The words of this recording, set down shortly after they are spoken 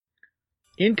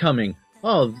Incoming.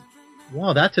 Oh,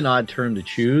 wow, that's an odd term to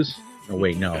choose. Oh,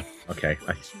 wait, no. Okay.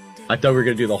 I thought we were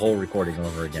going to do the whole recording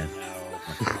over again.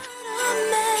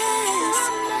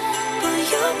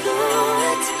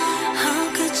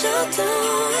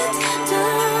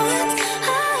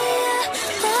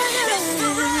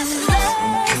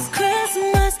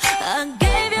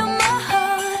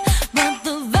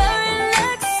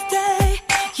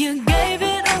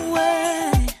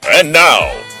 And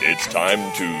now, it's time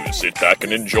to sit back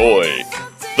and enjoy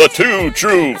the Two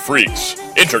True Freaks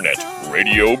Internet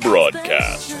Radio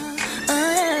Broadcast.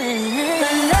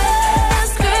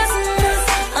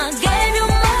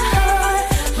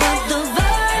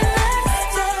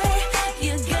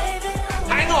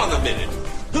 Hang on a minute.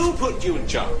 Who put you in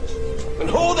charge? And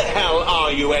who the hell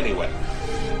are you anyway?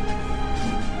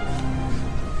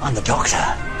 I'm the Doctor.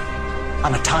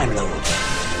 I'm a Time Lord.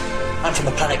 I'm from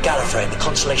the planet Gallifrey in the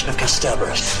constellation of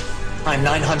Kasterborous. I'm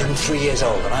 903 years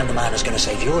old, and I'm the man who's going to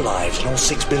save your lives and all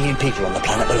 6 billion people on the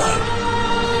planet below.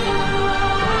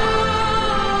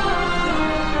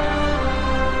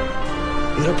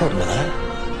 You got a problem with that?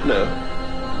 No.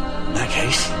 In that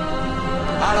case,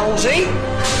 hello, Z.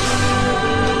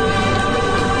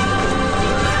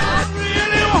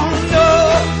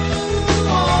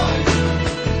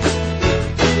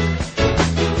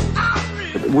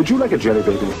 Would you like a jelly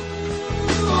baby?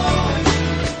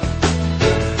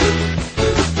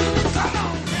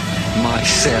 My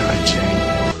Sarah Jane.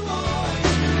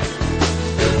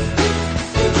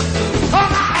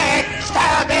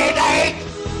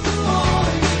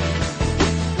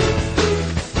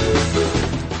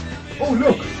 Oh,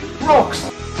 look! Rocks!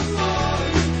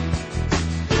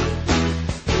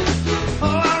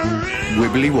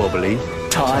 Wibbly wobbly,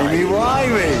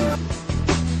 timey-wimey!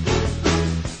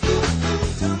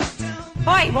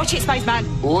 Oi, watch it, Spaceman!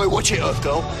 Oi, watch it, Earth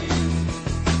Girl!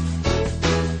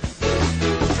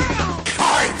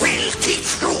 I will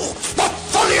teach you the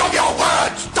folly of your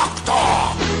words, Doctor!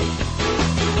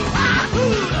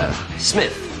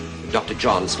 Smith. Dr.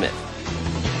 John Smith.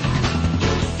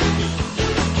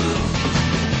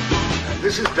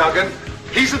 This is Duggan.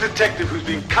 He's a detective who's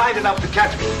been kind enough to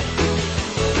catch me.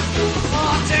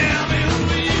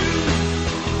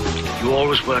 You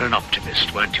always were an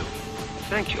optimist, weren't you?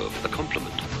 Thank you for the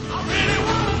compliment.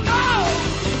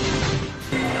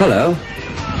 Hello.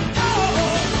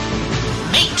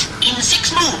 Mate in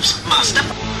 6 moves, Master.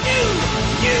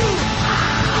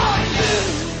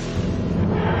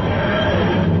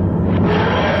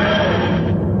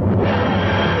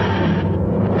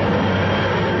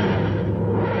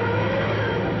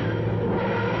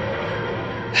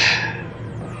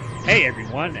 Hey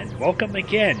everyone, and welcome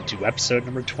again to episode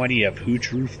number 20 of Who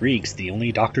True Freaks, the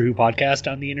only Doctor Who podcast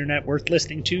on the internet worth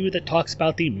listening to that talks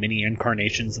about the many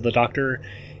incarnations of the Doctor,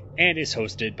 and is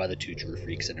hosted by the Two True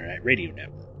Freaks Internet Radio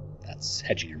Network. That's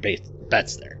hedging your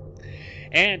bets there.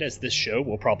 And as this show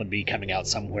will probably be coming out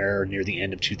somewhere near the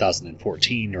end of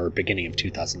 2014 or beginning of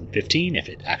 2015, if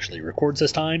it actually records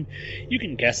this time, you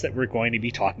can guess that we're going to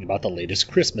be talking about the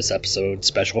latest Christmas episode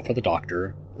special for the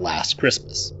Doctor, Last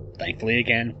Christmas. Thankfully,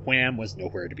 again, Wham was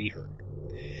nowhere to be heard.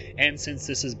 And since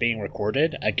this is being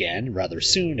recorded, again, rather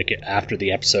soon after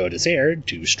the episode is aired,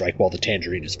 to strike while the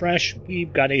tangerine is fresh,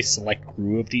 we've got a select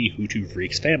crew of the Who Two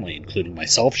Freaks family, including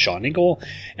myself, Sean Ingle,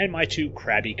 and my two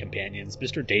crabby companions,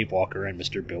 Mr. Dave Walker and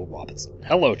Mr. Bill Robinson.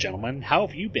 Hello, gentlemen. How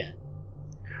have you been?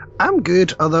 I'm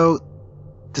good, although,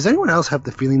 does anyone else have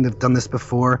the feeling they've done this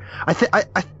before?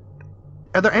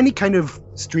 Are there any kind of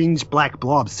strange black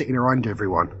blobs sitting around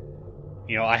everyone?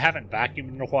 You know, I haven't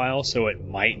vacuumed in a while, so it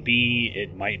might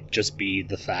just be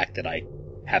the fact that I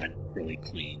haven't really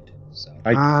cleaned. So.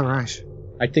 Right.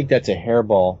 I think that's a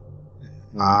hairball.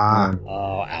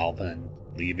 Oh, Alvin,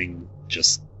 leaving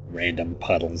just random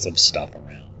puddles of stuff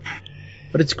around.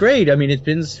 But it's great. I mean,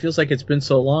 feels like it's been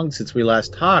so long since we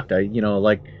last talked. I've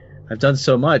done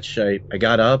so much. I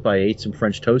got up, I ate some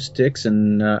French toast sticks,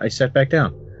 and I sat back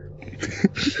down.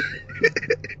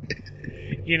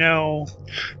 You know,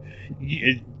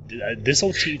 this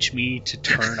will teach me to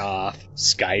turn off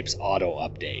Skype's auto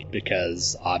update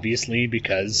because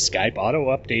Skype auto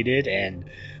updated and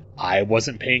I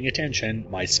wasn't paying attention.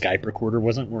 My Skype recorder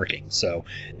wasn't working. So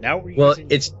now we're using...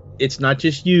 it's not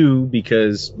just you,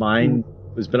 because mine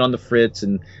has been on the fritz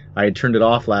and I had turned it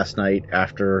off last night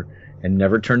after and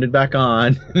never turned it back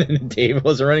on. And Dave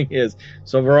wasn't running his.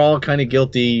 So we're all kind of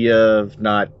guilty of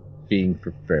not being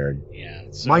prepared. Yeah.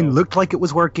 So mine looked like it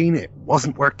was working. It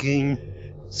wasn't working.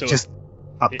 So just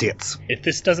updates. If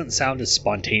this doesn't sound as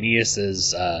spontaneous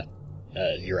as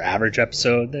your average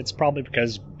episode, that's probably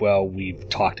because, well, we've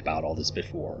talked about all this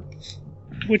before,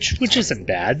 which isn't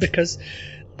bad, because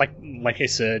like I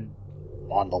said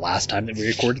on the last time that we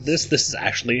recorded this is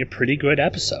actually a pretty good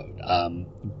episode.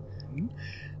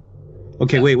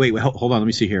 Okay, wait, hold on. Let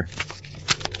me see here.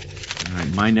 All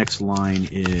right, my next line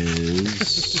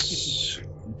is.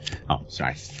 Oh,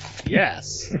 sorry.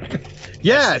 Yes.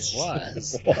 Yes,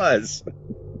 it was.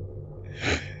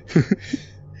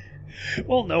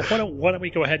 Well, no. Why don't we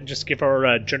go ahead and just give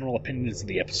our general opinions of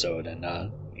the episode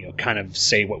and kind of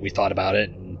say what we thought about it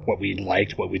and what we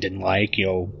liked, what we didn't like,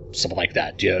 something like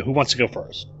that. Who wants to go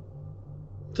first?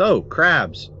 So,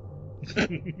 crabs.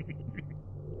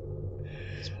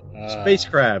 Space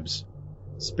crabs.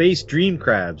 Space dream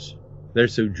crabs. They're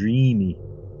so dreamy.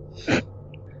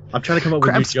 I'm trying to come up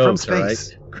with new jokes, all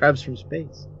right? Crabs from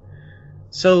space.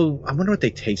 So, I wonder what they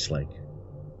taste like.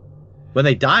 When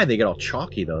they die, they get all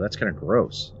chalky, though. That's kind of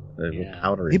gross. They're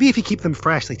powdery. Maybe if you keep them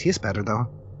fresh, they taste better, though.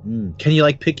 Can you,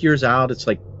 pick yours out? It's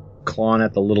like clawing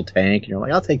at the little tank, and you're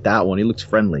like, I'll take that one. He looks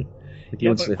friendly.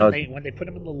 Yeah, but when they put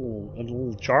them in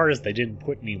little jars, they didn't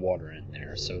put any water in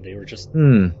there, so they were just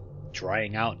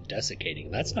drying out and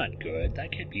desiccating. That's not good.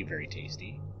 That can't be very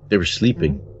tasty. They were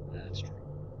sleeping. That's true.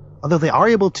 Although they are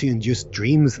able to induce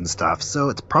dreams and stuff, so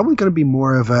it's probably going to be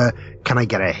more of a, can I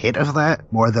get a hit of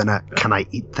that, more than a, can I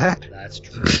eat that? That's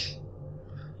true.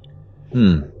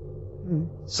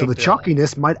 So the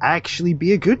chalkiness might actually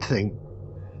be a good thing.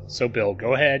 So, Bill,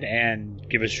 go ahead and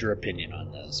give us your opinion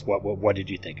on this. What did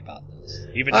you think about this?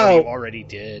 Even though you already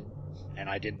did, and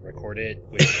I didn't record it,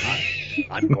 which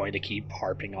I'm going to keep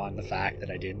harping on the fact that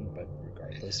I didn't, but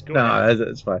regardless, go ahead. No,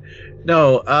 that's fine.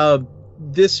 No,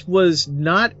 this was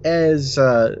not as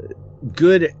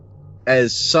good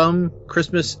as some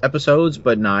Christmas episodes,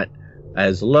 but not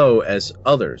as low as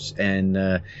others.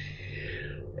 And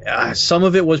some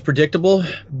of it was predictable,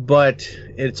 but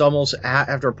it's almost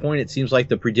after a point, it seems like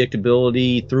the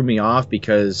predictability threw me off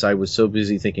because I was so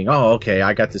busy thinking, oh, okay,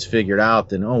 I got this figured out.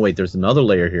 Then, oh, wait, there's another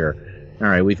layer here. All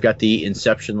right, we've got the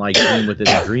Inception-like dream within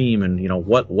a dream, and,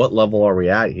 what level are we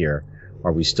at here?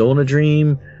 Are we still in a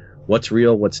dream? What's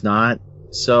real? What's not?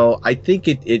 So I think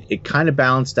it kind of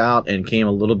balanced out and came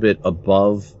a little bit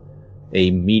above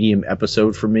a medium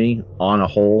episode for me on a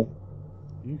whole.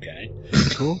 Okay.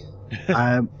 Cool.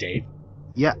 Dave?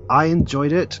 Yeah, I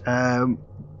enjoyed it.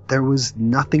 There was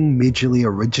nothing majorly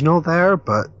original there,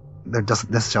 but there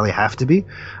doesn't necessarily have to be.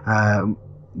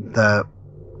 It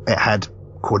had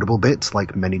quotable bits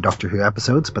like many Doctor Who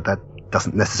episodes, but that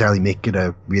doesn't necessarily make it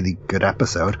a really good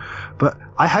episode. But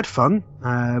I had fun.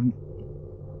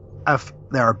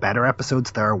 There are better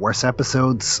episodes, there are worse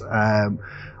episodes.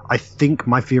 I think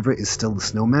my favorite is still The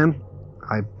Snowman.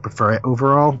 I prefer it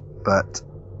overall, but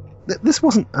this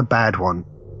wasn't a bad one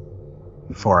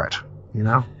for it,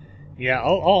 Yeah,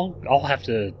 I'll have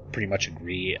to pretty much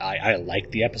agree. I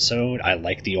like the episode. I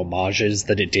like the homages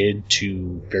that it did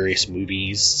to various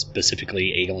movies,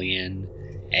 specifically Alien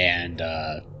and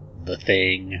The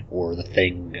Thing, or The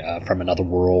Thing from Another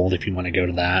World, if you want to go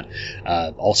to that.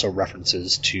 Also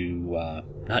references to,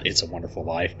 not It's a Wonderful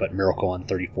Life, but Miracle on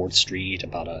 34th Street,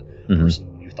 about a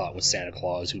person you thought was Santa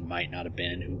Claus who might not have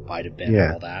been, who might have been,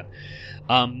 and all that.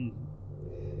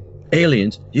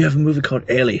 Aliens? You have a movie called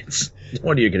Aliens. No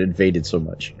wonder you get invaded so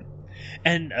much.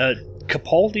 And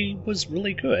Capaldi was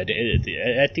really good.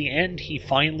 At the end, he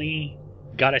finally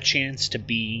got a chance to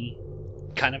be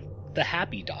kind of the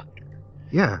happy Doctor.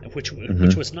 Yeah. Which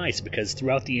was nice, because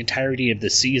throughout the entirety of the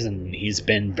season, he's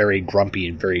been very grumpy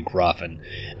and very gruff. And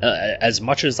as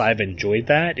much as I've enjoyed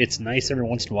that, it's nice every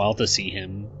once in a while to see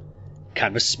him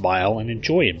kind of smile and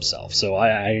enjoy himself. So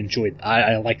I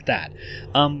like that.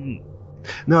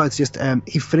 No, it's just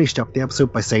he finished up the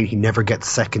episode by saying he never gets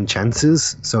second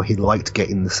chances, so he liked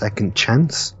getting the second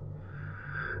chance.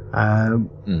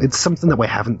 It's something that we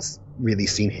haven't really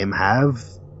seen him have.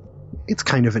 It's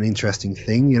kind of an interesting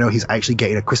thing, he's actually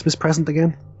getting a Christmas present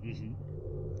again. Mm-hmm.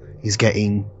 He's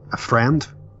getting a friend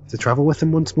to travel with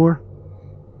him once more.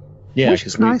 Yeah, which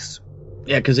is nice.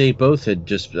 Yeah, because they both had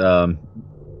just... they'd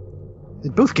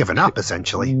both given up,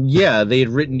 essentially. Yeah, they had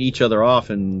written each other off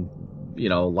and,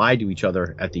 lied to each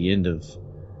other at the end of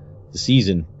the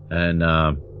season. And,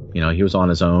 he was on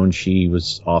his own, she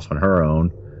was off on her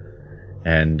own,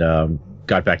 and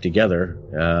got back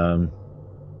together.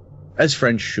 As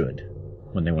friends should,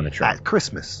 when they want to travel. At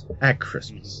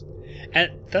Christmas.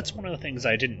 And that's one of the things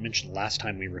I didn't mention last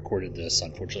time we recorded this,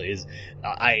 unfortunately, is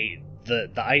the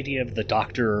idea of the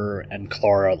Doctor and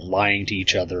Clara lying to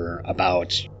each other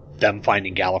about them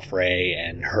finding Gallifrey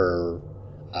and her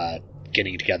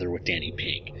getting together with Danny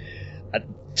Pink.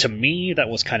 to me, that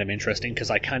was kind of interesting because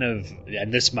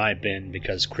and this might have been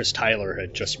because Chris Tyler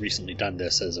had just recently done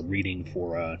this as a reading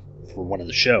for one of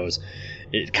the shows.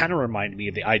 It kind of reminded me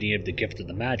of the idea of the Gift of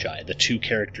the Magi, the two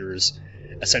characters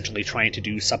essentially trying to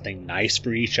do something nice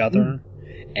for each other,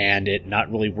 and it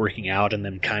not really working out, and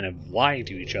them kind of lying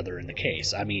to each other in the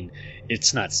case. I mean,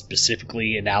 it's not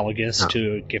specifically analogous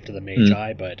to Gift of the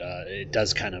Magi, but it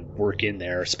does kind of work in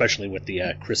there, especially with the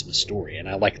Christmas story. And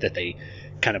I like that they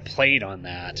kind of played on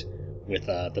that with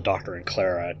the Doctor and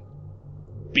Clara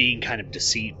being kind of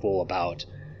deceitful about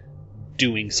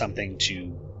doing something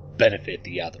to benefit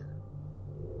the other.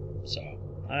 So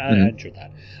I enjoyed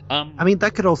that. I mean,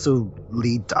 that could also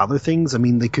lead to other things. I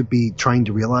mean, they could be trying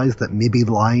to realize that maybe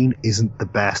lying isn't the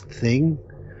best thing,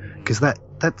 because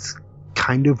that's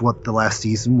kind of what the last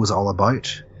season was all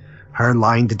about. Her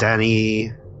lying to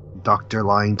Danny, Doctor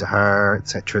lying to her,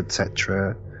 etc.,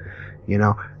 etc. You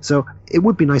know, so it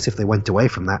would be nice if they went away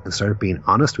from that and started being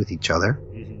honest with each other.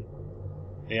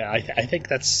 Mm-hmm. Yeah, I think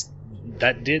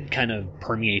that did kind of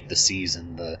permeate the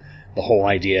season. The whole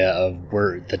idea of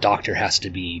where the Doctor has to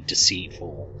be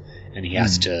deceitful, and he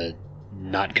has to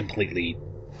not completely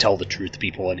tell the truth to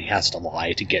people, and he has to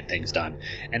lie to get things done.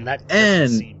 And that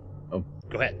doesn't seem... Oh,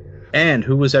 go ahead. And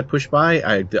who was that pushed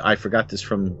by? I forgot this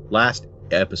from last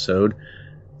episode.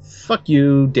 Fuck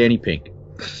you, Danny Pink.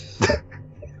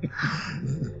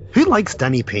 Who likes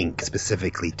Danny Pink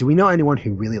specifically? Do we know anyone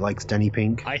who really likes Danny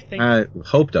Pink? I think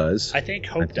Hope does. I think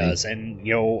Hope does, and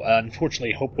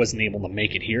unfortunately, Hope wasn't able to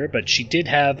make it here, but she did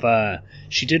have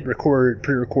pre-record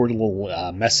a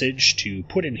little message to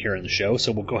put in here in the show,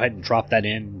 so we'll go ahead and drop that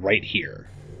in right here.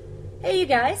 Hey you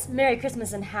guys, Merry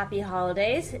Christmas and Happy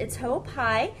Holidays. It's Hope.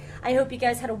 Hi. I hope you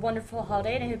guys had a wonderful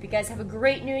holiday, and I hope you guys have a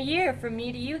great new year from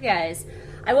me to you guys.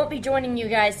 I won't be joining you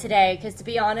guys today, because to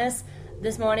be honest,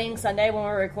 this morning, Sunday, when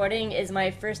we're recording, is my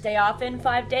first day off in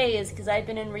 5 days because I've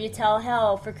been in retail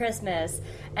hell for Christmas.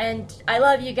 And I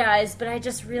love you guys, but I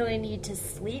just really need to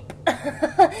sleep.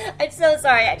 I'm so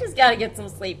sorry. I just gotta get some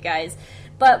sleep, guys.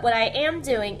 But what I am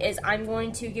doing is I'm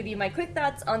going to give you my quick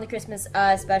thoughts on the Christmas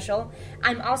special.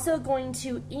 I'm also going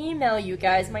to email you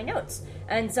guys my notes.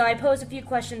 And so I posed a few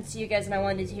questions to you guys, and I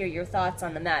wanted to hear your thoughts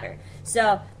on the matter.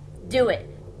 So, do it,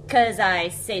 because I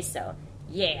say so.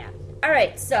 Yeah.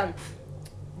 Alright, so...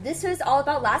 this was all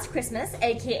about Last Christmas,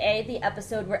 aka the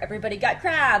episode where everybody got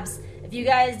crabs. If you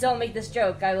guys don't make this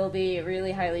joke, I will be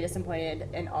really highly disappointed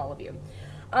in all of you.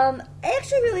 I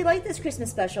actually really like this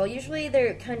Christmas special. Usually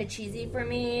they're kind of cheesy for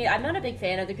me. I'm not a big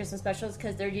fan of the Christmas specials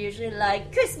because they're usually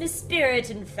like Christmas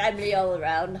spirit and family all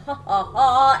around, ha ha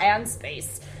ha, and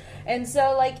space. And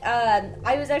so,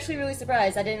 I was actually really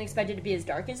surprised. I didn't expect it to be as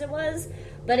dark as it was,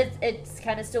 but it's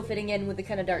kind of still fitting in with the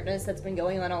kind of darkness that's been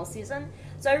going on all season.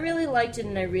 So I really liked it,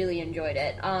 and I really enjoyed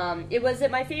it. Was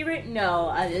it my favorite?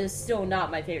 No, it is still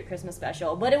not my favorite Christmas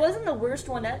special, but it wasn't the worst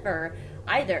one ever,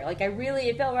 either.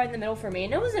 It felt right in the middle for me,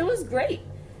 and it was great.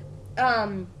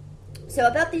 So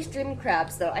about these dream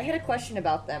crabs, though, I had a question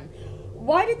about them.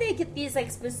 Why did they get these,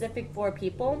 specific 4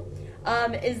 people?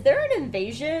 Is there an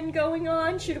invasion going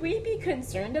on? Should we be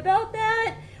concerned about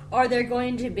that? Are there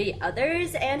going to be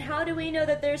others? And how do we know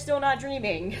that they're still not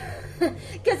dreaming?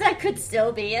 Because that could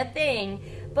still be a thing.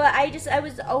 But I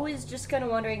was always just kind of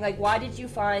wondering, why did you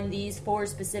find these 4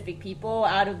 specific people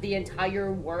out of the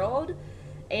entire world?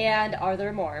 And are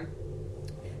there more?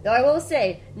 Though I will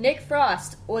say, Nick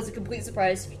Frost was a complete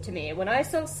surprise to me. When I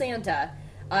saw Santa...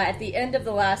 at the end of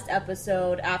the last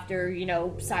episode, after,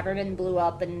 Cybermen blew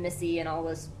up and Missy and all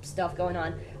this stuff going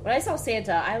on, when I saw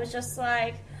Santa, I was just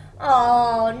like,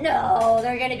 oh no,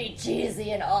 they're gonna be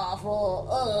cheesy and awful,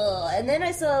 ugh. And then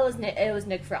I saw it was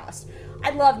Nick Frost. I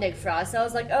love Nick Frost, so I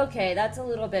was like, okay, that's a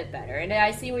little bit better. And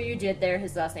I see what you did there.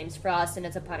 His last name's Frost, and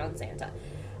it's a pun on Santa.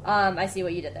 I see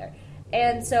what you did there.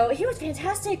 And so, he was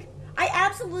fantastic. I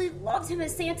absolutely loved him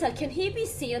as Santa. Can he be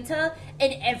Santa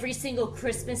in every single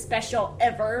Christmas special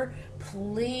ever?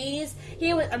 Please?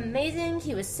 He was amazing,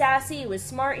 he was sassy, he was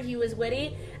smart, he was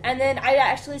witty, and then I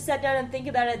actually sat down and think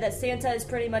about it that Santa is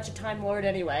pretty much a Time Lord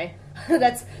anyway.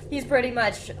 He's pretty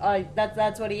much,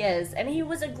 that's what he is. And he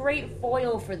was a great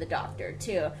foil for the Doctor,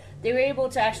 too. They were able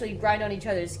to actually grind on each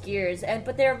other's gears,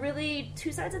 but they're really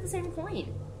 2 sides of the same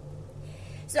coin.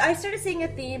 So I started seeing a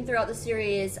theme throughout the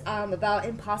series about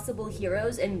impossible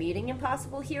heroes and meeting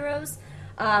impossible heroes.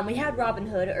 We had Robin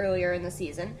Hood earlier in the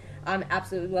season.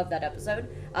 Absolutely love that episode.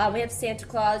 We have Santa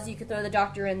Claus. You could throw the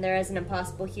Doctor in there as an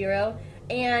impossible hero.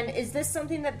 And is this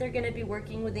something that they're going to be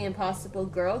working with the Impossible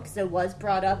Girl? Because it was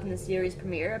brought up in the series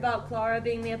premiere about Clara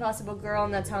being the Impossible Girl,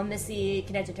 and that's how Missy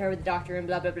connected her with the Doctor and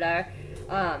blah, blah, blah.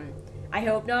 I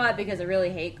hope not, because I really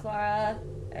hate Clara.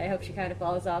 I hope she kind of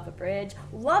falls off a bridge.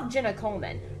 Love Jenna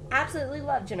Coleman. Absolutely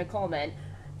love Jenna Coleman.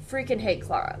 Freaking hate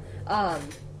Clara.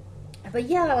 But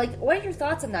yeah, like, what are your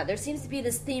thoughts on that? There seems to be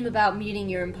this theme about meeting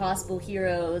your impossible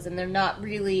heroes, and they're not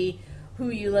really who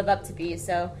you live up to be.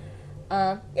 So,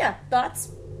 yeah,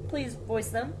 thoughts? Please voice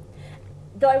them.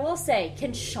 Though I will say,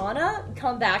 can Shauna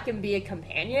come back and be a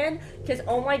companion? Because,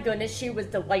 oh my goodness, she was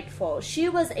delightful. She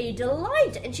was a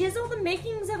delight, and she has all the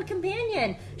makings of a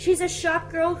companion. She's a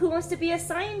shop girl who wants to be a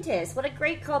scientist. What a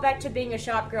great callback to being a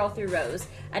shop girl through Rose.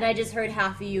 And I just heard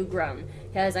half of you groan,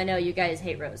 because I know you guys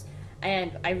hate Rose.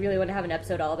 And I really want to have an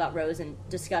episode all about Rose and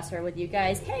discuss her with you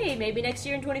guys. Hey, maybe next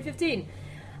year in 2015.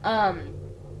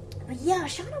 But yeah,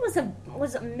 Shauna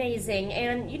was amazing,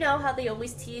 and you know how they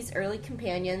always tease early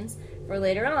companions for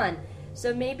later on.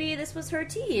 So maybe this was her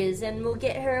tease, and we'll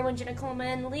get her when Jenna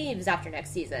Coleman leaves after next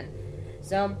season.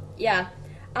 So, yeah.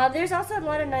 There's also a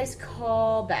lot of nice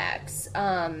callbacks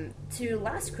to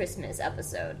last Christmas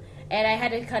episode. And I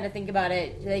had to kind of think about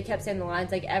it. They kept saying the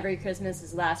lines like, every Christmas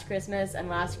is last Christmas, and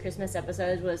last Christmas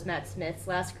episode was Matt Smith's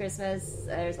last Christmas.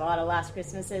 There's a lot of last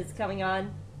Christmases coming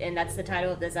on, and that's the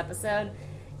title of this episode.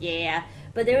 Yeah.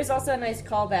 But there was also a nice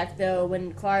callback, though,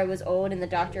 when Clara was old and the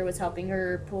doctor was helping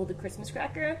her pull the Christmas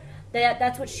cracker.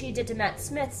 That's what she did to Matt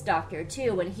Smith's doctor,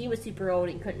 too, when he was super old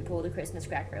and couldn't pull the Christmas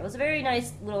cracker. It was a very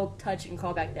nice little touch and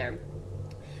callback there.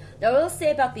 Now, I will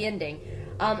say about the ending.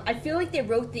 I feel like they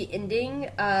wrote the ending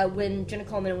when Jenna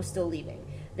Coleman was still leaving.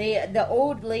 The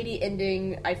old lady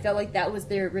ending, I felt like that was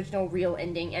their original real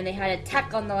ending, and they had a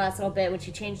tack on the last little bit when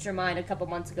she changed her mind a couple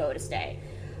months ago to stay.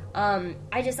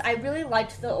 I really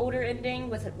liked the older ending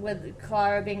with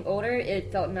Clara being older.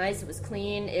 It felt nice. It was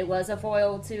clean. It was a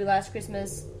foil to Last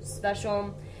Christmas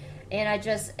special. And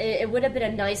it would have been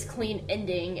a nice, clean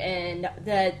ending. And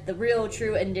the real,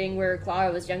 true ending where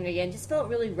Clara was young again just felt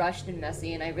really rushed and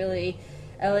messy. And it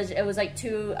was like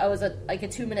a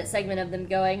 2-minute segment of them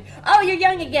going, "Oh, you're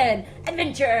young again!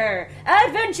 Adventure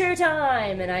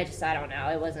time!" And I don't know.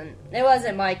 It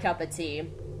wasn't my cup of tea.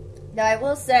 Now, I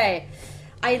will say,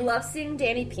 I love seeing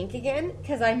Danny Pink again,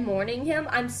 because I'm mourning him.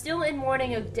 I'm still in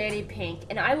mourning of Danny Pink,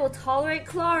 and I will tolerate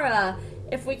Clara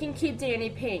if we can keep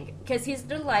Danny Pink, because he's a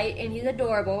delight, and he's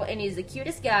adorable, and he's the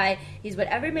cutest guy. He's what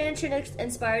every man should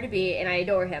aspire to be, and I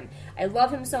adore him. I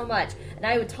love him so much, and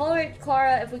I would tolerate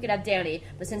Clara if we could have Danny,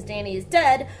 but since Danny is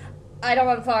dead, I don't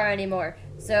love Clara anymore.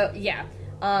 So, yeah.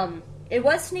 It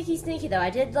was sneaky, though.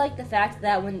 I did like the fact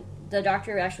that when the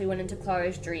doctor actually went into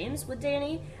Clara's dreams with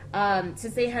Danny,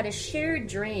 since they had a shared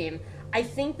dream, I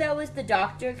think that was the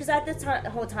doctor, because at the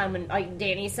whole time when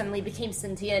Danny suddenly became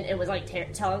sentient and was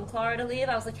telling Clara to leave,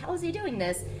 I was like, how is he doing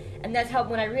this? And that's how,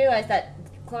 when I realized that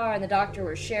Clara and the doctor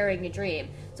were sharing a dream.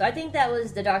 So I think that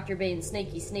was the doctor being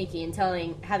sneaky and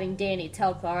having Danny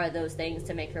tell Clara those things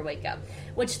to make her wake up.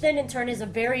 Which then in turn is a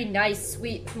very nice,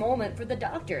 sweet moment for the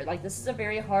doctor. Like, this is a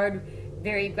very hard,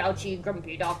 very grouchy,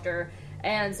 grumpy doctor.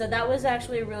 And so that was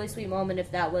actually a really sweet moment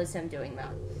if that was him doing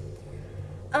that.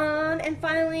 And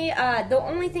finally, the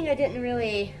only thing I didn't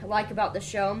really like about the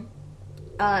show,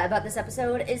 about this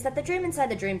episode, is that the dream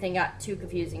inside the dream thing got too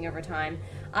confusing over time.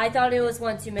 I thought it was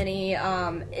one too many,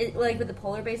 like with the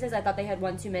polar bases, I thought they had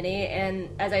one too many, and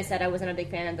as I said, I wasn't a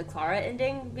big fan of the Clara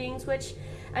ending being switched.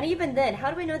 And even then, how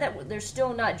do we know that they're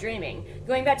still not dreaming?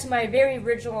 Going back to my very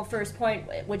original first point,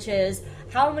 which is,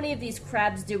 how many of these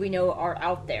crabs do we know are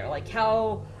out there? Like,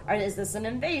 is this an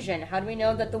invasion? How do we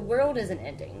know that the world isn't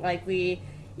ending? Like, we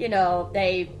didn't know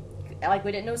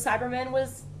Cybermen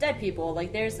was dead people.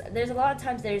 Like, there's a lot of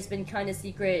times there's been kind of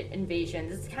secret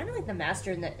invasions. It's kind of like the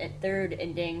Master in the third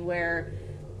ending, where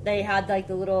they had, like,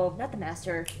 the one with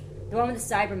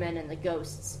the Cybermen and the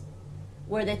ghosts,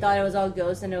 where they thought it was all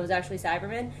ghosts and it was actually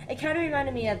Cybermen. It kind of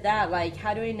reminded me of that. Like,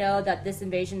 how do we know that this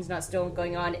invasion's not still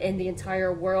going on and the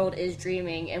entire world is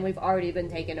dreaming and we've already been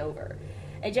taken over?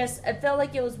 It felt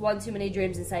like it was one too many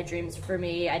dreams inside dreams for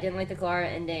me. I didn't like the Clara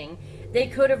ending. They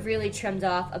could have really trimmed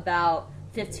off about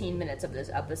 15 minutes of this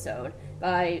episode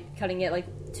by cutting it like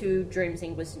 2 dream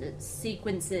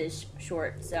sequences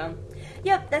short. So,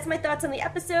 yep, that's my thoughts on the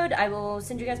episode. I will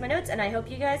send you guys my notes, and I hope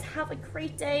you guys have a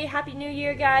great day. Happy New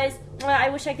Year, guys. I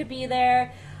wish I could be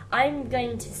there. I'm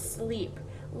going to sleep.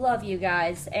 Love you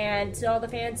guys. And to all the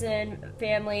fans and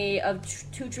family of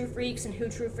Two True Freaks and Who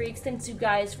True Freaks, thanks you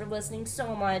guys for listening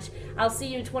so much. I'll see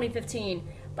you in 2015.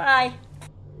 Bye.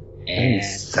 And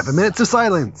 7 minutes of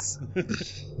silence.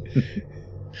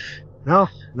 No,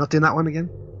 not doing that one again.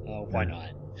 Why not?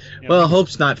 Well,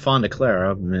 Hope's not fond of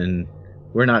Clara, and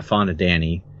we're not fond of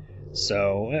Danny.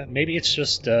 So maybe it's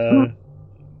just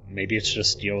maybe it's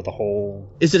just, the whole...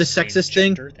 Is it a sexist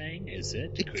thing? Is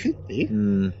it? It could be.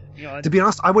 Mm. To be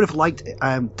honest, I would have liked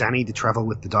Danny to travel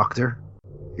with the Doctor.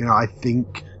 I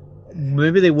think...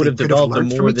 Maybe they would have developed learned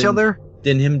more from each other.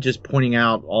 Than him just pointing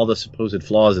out all the supposed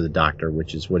flaws of the Doctor,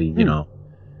 which is what he,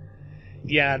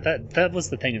 Yeah, that was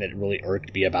the thing that really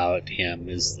irked me about him,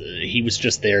 is he was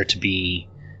just there to be...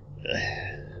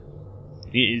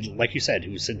 like you said, he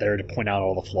was there to point out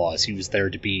all the flaws. He was there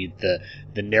to be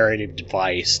the narrative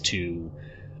device to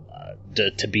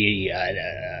be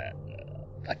a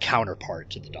counterpart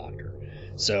to the Doctor.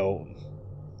 So...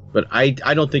 But I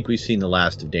don't think we've seen the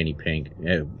last of Danny Pink.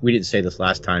 We didn't say this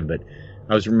last time, but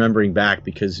I was remembering back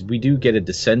because we do get a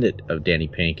descendant of Danny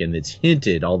Pink, and it's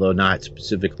hinted, although not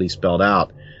specifically spelled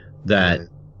out, that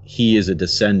he is a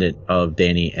descendant of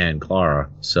Danny and Clara.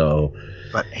 So,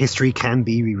 but history can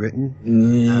be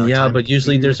rewritten. But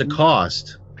usually there's a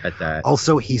cost at that.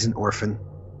 Also, he's an orphan,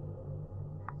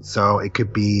 so it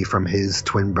could be from his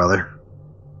twin brother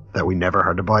that we never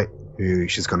heard about, who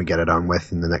she's going to get it on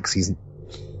with in the next season.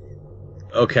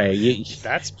 Okay,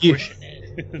 that's pushing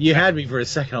it. You had me for a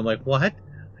second. I'm like, what?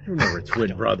 I remember a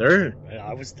twin brother.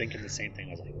 I was thinking the same thing.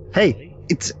 I was like, hey, really?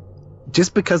 It's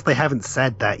just because they haven't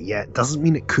said that yet doesn't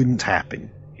mean it couldn't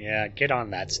happen. Yeah, get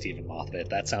on that, Stephen Moffat.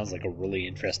 That sounds like a really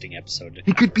interesting episode.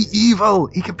 He could be evil.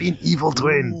 He could be an evil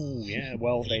twin. Ooh, yeah,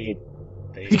 well, they...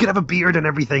 He could have a beard and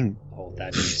everything. Oh,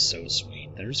 that'd be so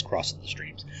sweet. There's crossing the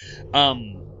streams.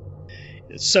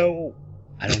 So,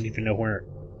 I don't even know where...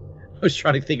 I was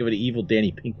trying to think of an evil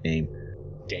Danny Pink name.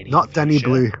 Not Danny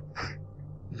Blue.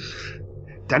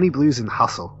 Danny Blue's in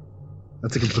Hustle.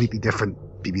 That's a completely different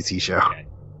BBC show. Okay.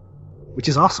 Which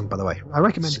is awesome, by the way. I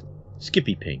recommend it.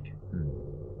 Skippy Pink.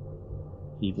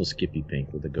 Evil Skippy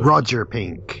Pink with a ghost. Roger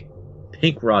Pink.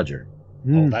 Pink Roger.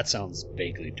 Oh, that sounds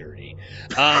vaguely dirty.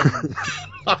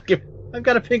 I've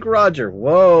got a Pink Roger.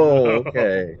 Whoa,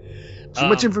 okay. Too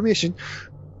much information.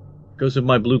 Goes with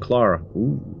my Blue Clara.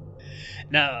 Ooh.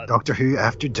 Now, Doctor Who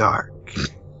After Dark.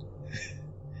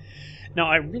 Now,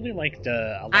 I really liked...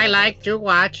 I like to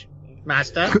watch,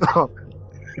 Master.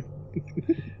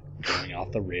 Going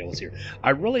off the rails here.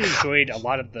 I really enjoyed a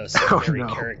lot of the secondary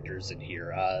characters in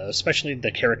here, especially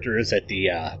the characters at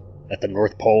the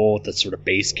North Pole, the sort of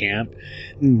base camp.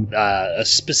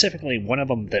 Specifically, one of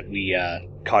them that we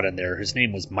caught in there, his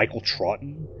name was Michael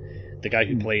Troughton, the guy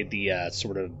who played the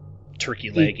sort of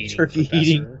turkey leg eating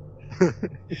professor.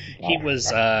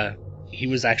 He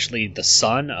was actually the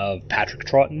son of Patrick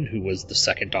Troughton, who was the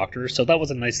second Doctor. So that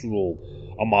was a nice little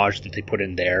homage that they put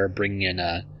in there, bringing in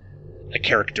a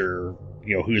character,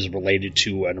 who is related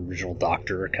to an original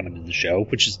Doctor coming to the show,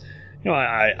 which is,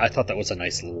 I thought that was a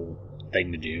nice little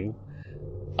thing to do.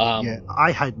 Yeah,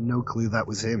 I had no clue that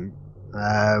was him.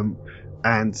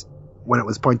 And when it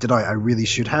was pointed out, I really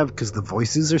should have, because the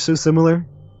voices are so similar.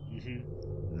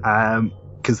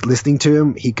 Because listening to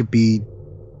him, he could be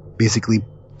basically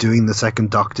doing the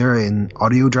second Doctor in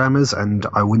audio dramas, and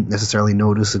I wouldn't necessarily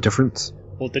notice a difference.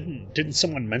 Well, didn't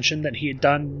someone mention that he had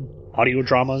done audio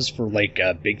dramas for like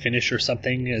Big Finish or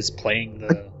something as playing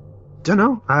the... I don't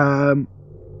know.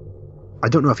 I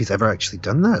don't know if he's ever actually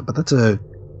done that, but that's a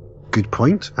good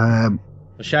point.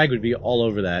 Shag would be all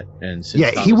over that, and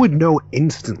he would know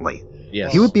instantly.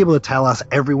 Yes. He would be able to tell us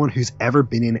everyone who's ever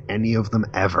been in any of them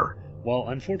ever. Well,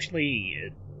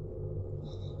 unfortunately,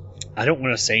 I don't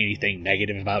want to say anything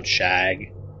negative about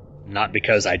Shag. Not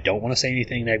because I don't want to say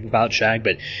anything negative about Shag,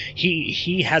 but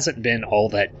he hasn't been all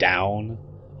that down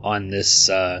on this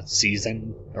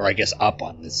season, or I guess up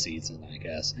on this season, I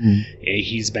guess.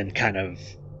 He's been kind of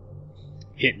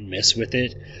hit and miss with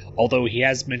it, although he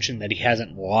has mentioned that he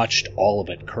hasn't watched all of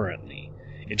it currently.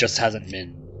 It just hasn't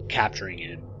been capturing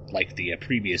him like the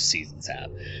previous seasons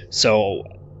have. So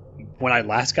when I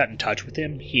last got in touch with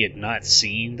him, he had not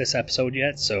seen this episode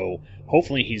yet, so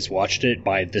hopefully he's watched it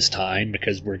by this time,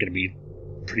 because we're going to be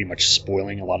pretty much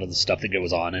spoiling a lot of the stuff that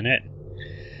goes on in it.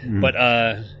 But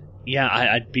yeah,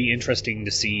 I'd be interesting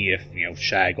to see if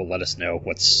Shag will let us know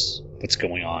what's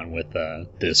going on with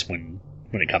this when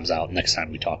it comes out next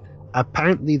time we talk.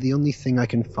 Apparently, the only thing I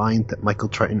can find that Michael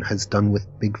Troughton has done with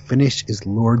Big Finish is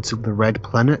Lords of the Red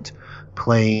Planet,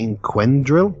 playing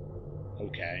Quendril.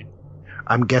 Okay.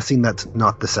 I'm guessing that's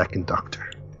not the second Doctor.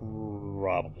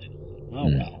 Probably. Oh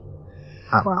well.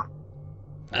 Well.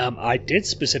 I did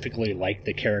specifically like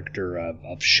the character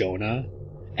of Shona,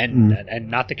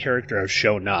 and not the character of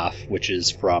Shonuff, which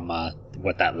is from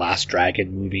that Last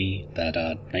Dragon movie, that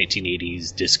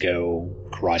 1980s disco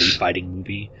karate fighting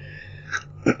movie.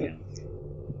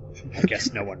 I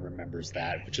guess no one remembers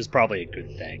that, which is probably a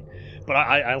good thing. But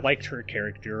I liked her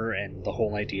character and the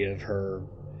whole idea of her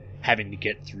having to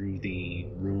get through the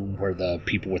room where the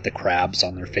people with the crabs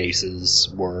on their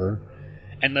faces were.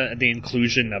 And the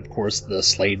inclusion, of course, the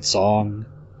Slade song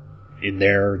in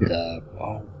there.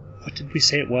 What did we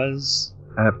say it was?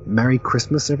 Merry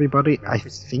Christmas, everybody, I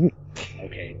think.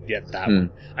 Okay, yeah, that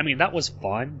one. I mean, that was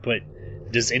fun, but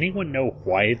does anyone know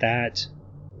why that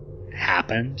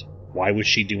happened? Why was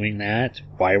she doing that?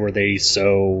 Why were they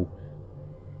so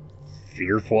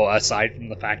fearful, aside from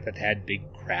the fact that they had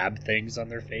big crab things on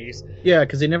their face? Yeah,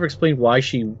 because they never explained why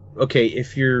she... Okay,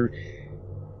 if you're...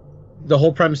 The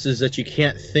whole premise is that you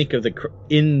can't think of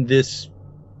in this...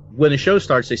 When the show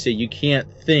starts, they say you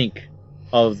can't think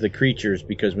of the creatures,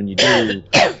 because when you do,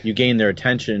 you gain their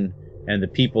attention, and the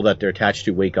people that they're attached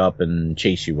to wake up and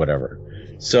chase you, whatever.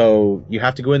 So you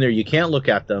have to go in there, you can't look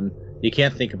at them, you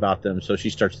can't think about them, so she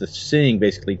starts to sing,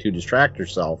 basically, to distract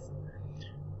herself.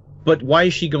 But why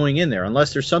is she going in there?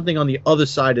 Unless there's something on the other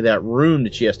side of that room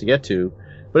that she has to get to.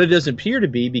 But it doesn't appear to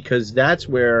be, because that's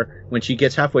where, when she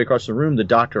gets halfway across the room, the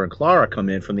Doctor and Clara come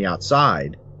in from the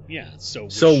outside. Yeah,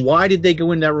 so why did they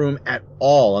go in that room at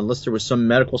all, unless there was some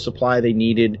medical supply they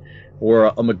needed, or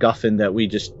a MacGuffin that we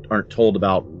just aren't told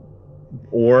about?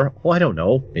 Or, I don't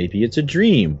know, maybe it's a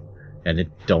dream, and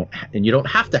you don't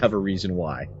have to have a reason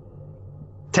why.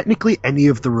 Technically, any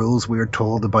of the rules we are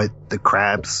told about the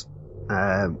crabs,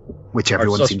 which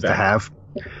everyone seems to have,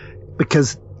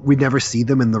 because we never see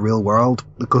them in the real world.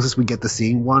 The closest we get to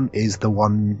seeing one is the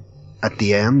one at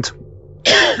the end.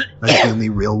 That's the only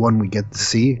real one we get to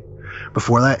see.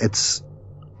 Before that, it's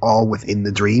all within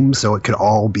the dream, so it could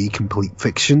all be complete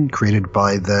fiction created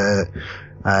by the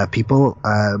people.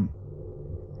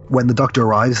 When the Doctor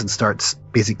arrives and starts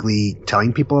basically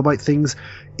telling people about things,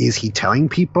 is he telling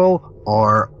people,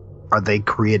 or are they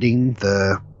creating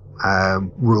the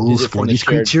rules for these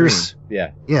creatures?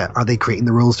 Yeah. Yeah, are they creating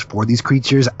the rules for these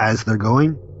creatures as they're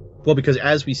going? Well, because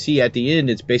as we see at the end,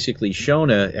 it's basically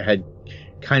Shona had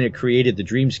kind of created the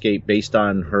dreamscape based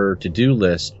on her to-do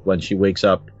list when she wakes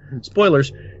up.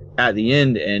 Spoilers at the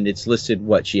end, and it's listed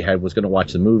what she was going to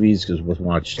watch the movies,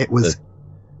 because it was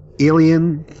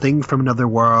Alien, Thing from Another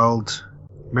World,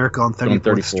 Miracle on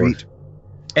 34th Street,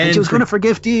 and she was going to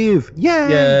forgive Dave.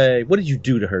 Yay! What did you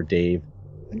do to her, Dave?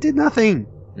 I did nothing.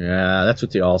 Yeah, that's what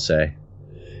they all say.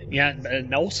 Yeah,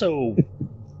 and also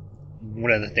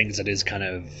one of the things that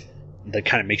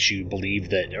makes you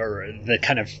believe that, or that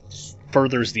kind of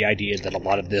furthers the idea that a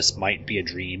lot of this might be a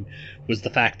dream, was the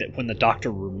fact that when the Doctor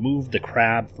removed the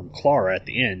crab from Clara at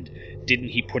the end, didn't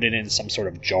he put it in some sort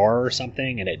of jar or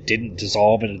something, and it didn't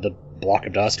dissolve into the block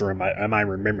of dust? Or am I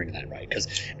remembering that right? Because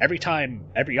every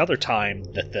other time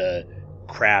that the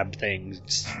crab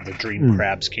things, the dream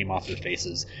crabs came off their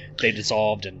faces, they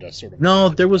dissolved into sort of... No,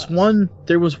 there was one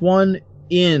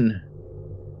in...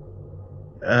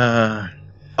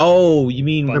 Oh, you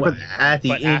mean at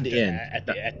the end? At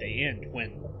the end,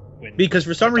 when because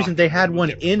for some reason they had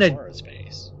one in a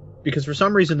face. Because for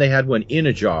some reason they had one in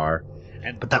a jar.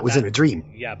 But that was in a dream.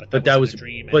 Yeah, but that was in a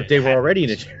dream. But they were already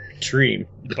in a dream.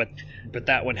 But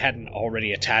that one hadn't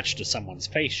already attached to someone's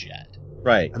face yet.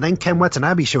 Right. And then Ken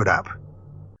Watanabe showed up.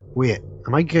 Wait,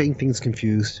 am I getting things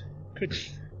confused? Could be.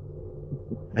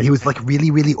 And he was like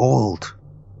really, really old.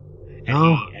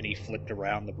 And he flipped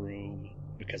around the room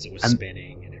because it was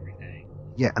spinning and everything.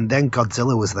 Yeah, and then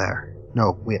Godzilla was there.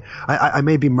 No, wait, I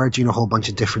may be merging a whole bunch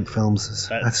of different films.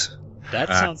 That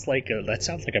sounds like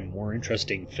a more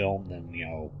interesting film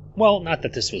than, well, not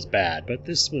that this was bad, but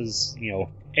this was,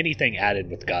 anything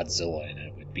added with Godzilla in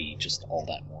it would be just all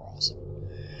that more awesome.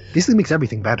 Basically makes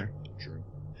everything better. True.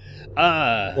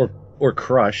 Or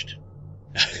crushed.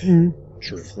 True.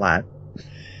 Flat.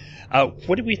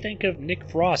 What did we think of Nick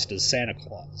Frost as Santa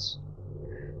Claus?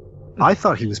 I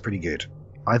thought he was pretty good.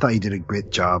 I thought he did a great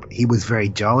job. He was very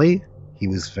jolly. He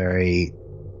was very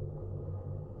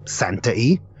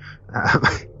Santa-y.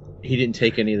 He didn't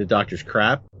take any of the Doctor's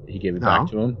crap. He gave it back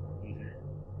to him.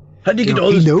 How did you get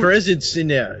all those presents in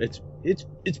there?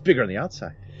 It's bigger on the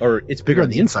outside, or it's bigger on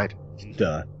the inside.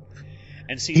 Duh.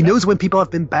 And see, he knows when people have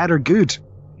been bad or good.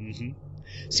 Mm-hmm.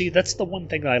 See, that's the one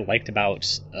thing that I liked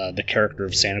about the character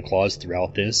of Santa Claus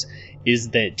throughout this, is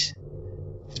that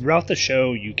throughout the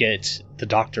show you get the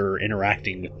Doctor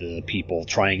interacting with the people,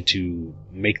 trying to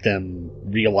make them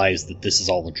realize that this is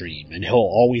all a dream, and he'll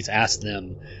always ask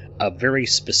them a very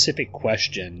specific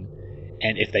question,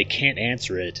 and if they can't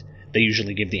answer it, they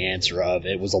usually give the answer of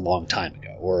it was a long time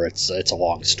ago, or it's a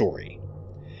long story.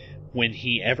 When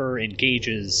he ever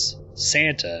engages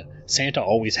Santa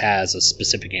always has a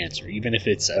specific answer, even if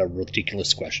it's a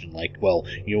ridiculous question, like, well,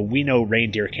 we know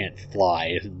reindeer can't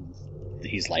fly.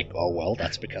 He's like, oh, well,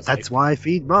 that's because that's why I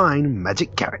feed mine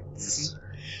magic carrots.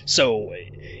 So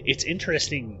it's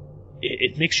interesting.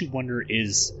 It makes you wonder,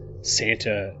 is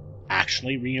Santa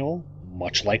actually real,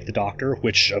 much like the Doctor,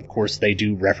 which of course they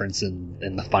do reference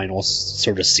in the final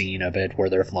sort of scene of it, where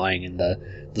they're flying in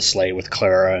the sleigh with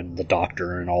Clara and the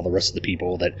Doctor and all the rest of the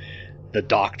people, that the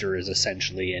Doctor is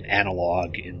essentially an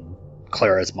analog in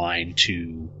Clara's mind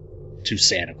to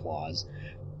Santa Claus.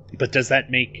 But does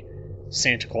that make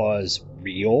Santa Claus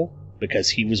real because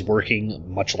he was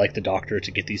working much like the Doctor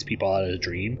to get these people out of the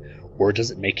dream, or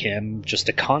does it make him just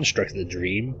a construct of the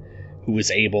dream who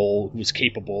was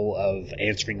capable of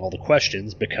answering all the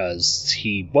questions because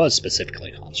he was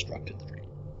specifically constructed the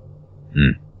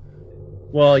dream?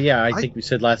 Well, yeah, I think we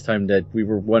said last time that we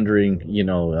were wondering,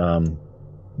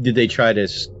 did they try to...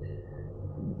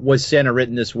 Was Santa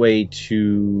written this way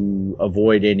to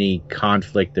avoid any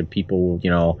conflict of people,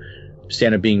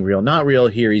 Santa being real, not real?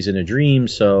 Here he's in a dream,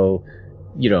 so,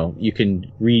 you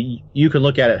can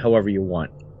look at it however you want.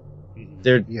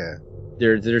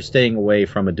 They're staying away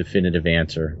from a definitive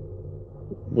answer,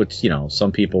 which,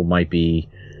 some people might be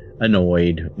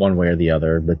annoyed one way or the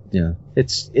other, but,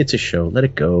 it's a show. Let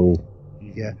it go.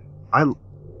 Yeah.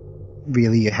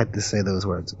 You had to say those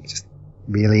words. Just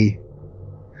really...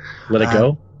 Let it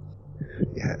go?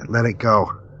 Yeah, let it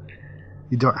go.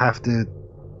 You don't have to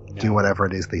do whatever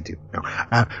it is they do. No.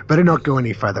 Better not go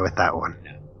any further with that one.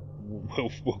 No.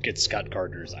 We'll get Scott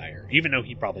Gardner's ire, even though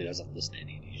he probably doesn't listen to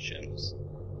any of these shows.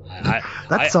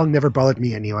 That song never bothered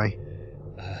me anyway.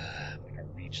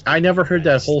 I never heard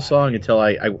that whole song until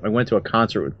I went to a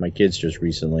concert with my kids just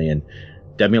recently, and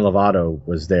Demi Lovato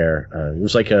was there. It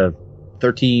was like a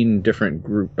 13 different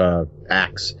group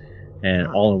acts, and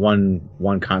all in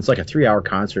one concert. It's like a 3-hour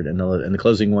concert, and the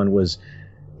closing one was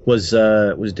Demi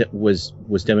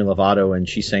Lovato, and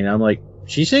she sang. I'm like,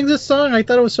 she sings this song? I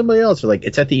thought it was somebody else. Or like,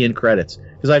 it's at the end credits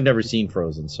because I've never seen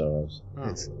Frozen, so I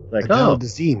was like, Adele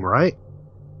Dazeem, right?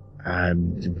 I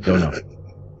don't know.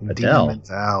 Adele.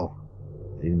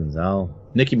 Idina Menzel.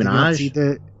 Nicki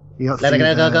Minaj. Let it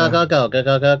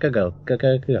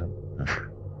go.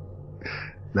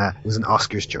 Nah, it was an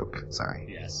Oscars joke. Sorry.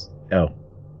 Yes.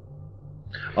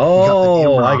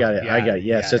 Oh, I got it. I got it.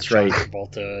 Yes, that's John right.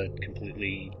 Travolta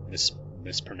completely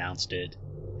mispronounced it.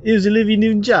 It was Olivia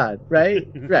Newton-John, right?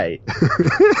 Right.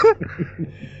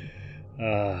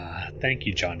 Thank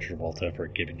you, John Travolta, for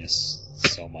giving us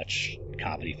so much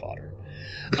comedy fodder.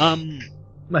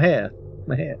 My hair.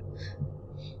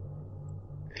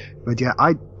 But yeah,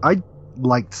 I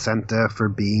liked Santa for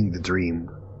being the dream,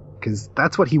 because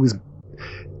that's what he was.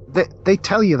 They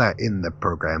tell you that in the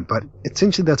program, but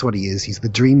essentially that's what he is. He's the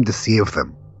dream to save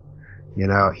them.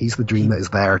 He's the dream that is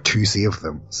there to save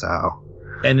them. So.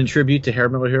 And in tribute to Hair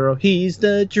Metal Hero, he's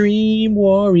the Dream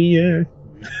Warrior.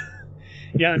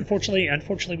 Yeah, unfortunately,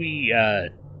 we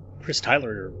Chris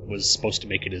Tyler was supposed to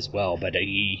make it as well, but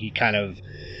he kind of,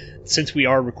 since we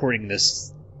are recording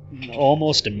this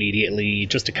almost immediately,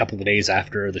 just a couple of days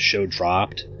after the show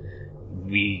dropped,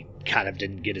 we kind of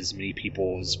didn't get as many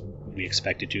people as we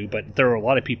expected to, but there were a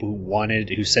lot of people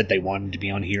who said they wanted to be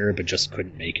on here but just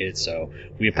couldn't make it, so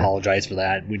we apologize for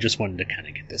that. We just wanted to kind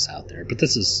of get this out there, but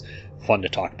this is fun to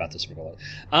talk about this regardless.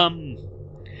 I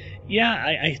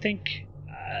think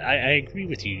I agree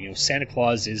with you. Santa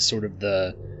Claus is sort of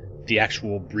the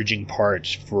actual bridging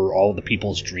part for all the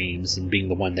people's dreams, and being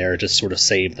the one there to sort of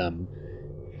save them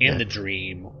in the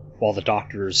dream, while the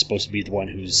Doctor is supposed to be the one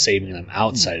who's saving them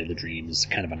outside of the dream, is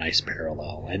kind of a nice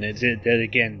parallel. And it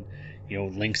again,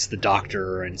 links the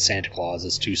Doctor and Santa Claus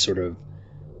as two sort of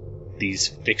these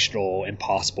fictional,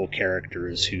 impossible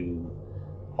characters who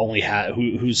only have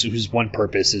whose one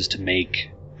purpose is to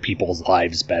make people's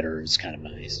lives better. Is kind of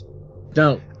nice.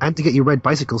 No, and to get you red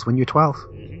bicycles when you're 12.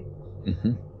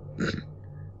 Mm-hmm.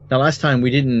 Now, last time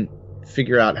we didn't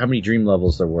figure out how many dream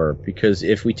levels there were, because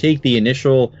if we take the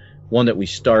initial one that we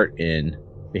start in,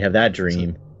 we have that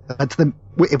dream. So that's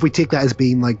if we take that as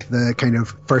being like the kind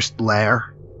of first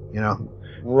layer,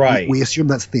 right? We assume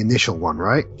that's the initial one,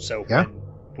 right? So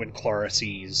when Clara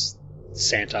sees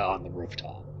Santa on the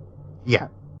rooftop. Yeah.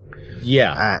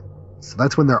 So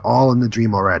that's when they're all in the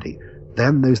dream already.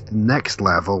 Then there's the next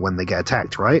level when they get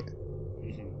attacked, right?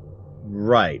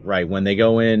 Right. When they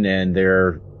go in and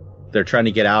they're trying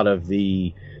to get out of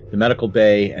the medical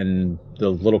bay, and the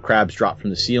little crabs drop from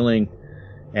the ceiling,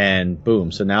 and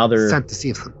boom. So now they're Santa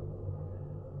saves them.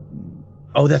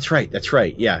 Oh, that's right.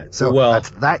 Yeah. So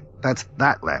that's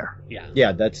that layer.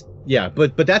 Yeah.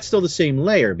 But that's still the same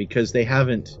layer, because they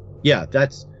haven't. Yeah,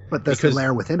 that's. But that's a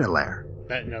layer within a layer.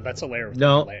 That's a layer within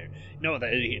a layer. No,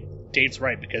 Dave's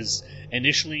right, because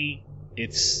initially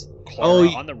it's Clara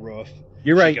on the roof.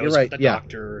 You're right. She goes with the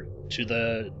Doctor to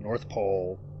the North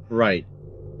Pole. Right.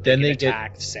 then they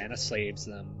attacked. Santa saves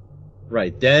them.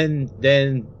 Right. Then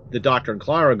the Doctor and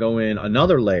Clara go in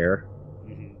another layer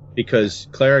because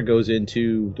Clara goes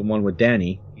into the one with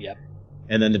Danny. Yep.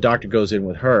 And then the Doctor goes in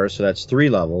with her, so that's 3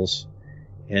 levels.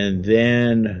 And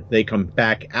then they come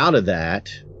back out of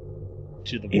that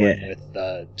to the one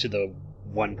to the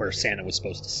one where Santa was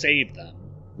supposed to save them.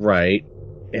 Right.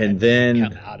 And then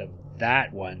come out of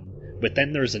that one, but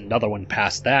then there's another one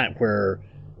past that where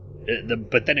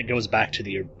but then it goes back to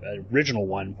the original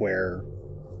one where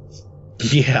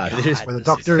yeah, God, where the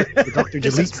doctor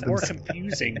this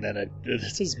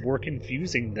deletes is more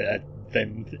confusing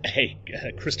than a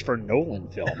Christopher Nolan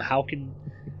film. How can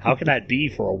that be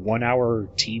for a 1-hour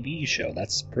TV show?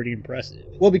 That's pretty impressive.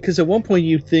 Well, because at one point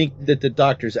you think that the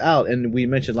Doctor's out, and we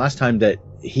mentioned last time that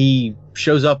he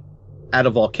shows up at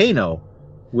a volcano,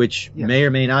 which may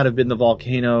or may not have been the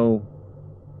volcano.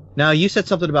 Now, you said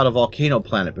something about a volcano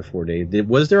planet before, Dave.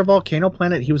 Was there a volcano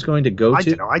planet he was going to go to? I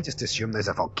don't know. I just assume there's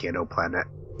a volcano planet.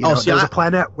 There's a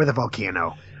planet with a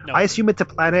volcano. No. I assume it's a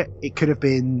planet. It could have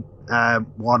been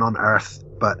one on Earth,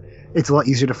 but it's a lot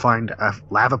easier to find a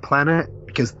lava planet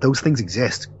because those things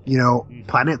exist.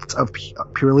 Planets of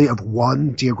purely of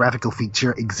one geographical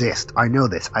feature exist. I know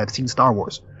this. I've seen Star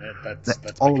Wars.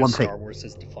 That's all one thing. Star Wars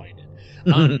has defined it.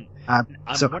 There's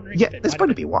going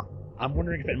to be one. I'm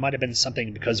wondering if it might have been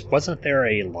something because wasn't there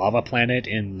a lava planet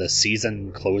in the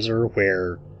season closer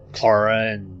where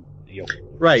Clara and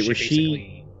right where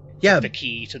she the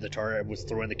key to the TARDIS was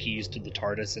throwing the keys to the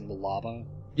TARDIS in the lava?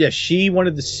 Yeah, she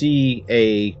wanted to see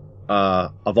a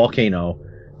volcano,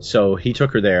 so he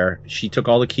took her there. She took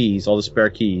all the keys, all the spare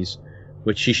keys,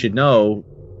 which she should know.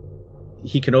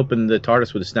 He can open the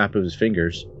TARDIS with a snap of his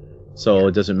fingers, so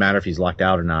it doesn't matter if he's locked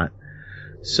out or not.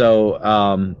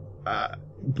 So,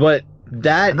 but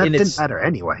that didn't matter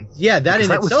anyway. Yeah, that in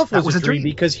itself was a dream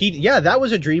because that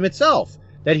was a dream itself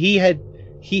that he had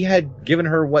given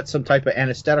her some type of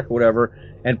anesthetic or whatever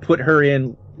and put her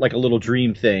in like a little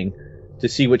dream thing to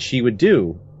see what she would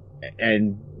do,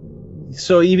 and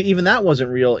so even that wasn't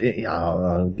real.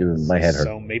 My head hurt.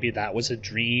 So maybe that was a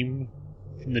dream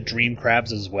from the dream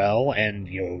crabs as well, and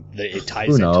it ties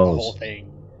into the whole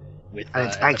thing. And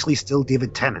it's actually still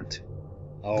David Tennant.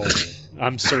 Oh,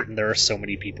 I'm certain there are so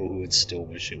many people who would still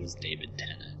wish it was David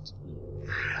Tennant.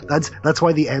 That's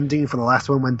why the ending for the last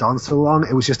one went on so long.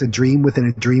 It was just a dream within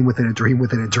a dream within a dream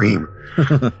within a dream.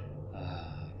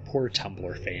 Poor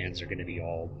Tumblr fans are going to be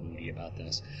all moody about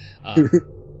this.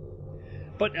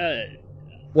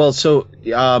 Well, so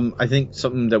I think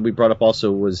something that we brought up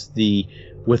also was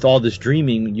with all this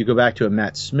dreaming, you go back to a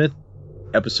Matt Smith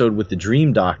episode with the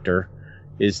Dream Doctor.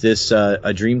 Is this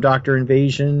a Dream Doctor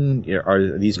invasion?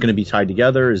 Are these going to be tied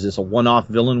together? Is this a one-off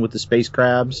villain with the space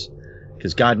crabs?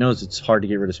 Because God knows it's hard to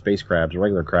get rid of space crabs.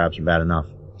 Regular crabs are bad enough.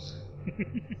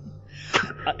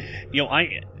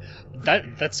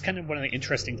 That's kind of one of the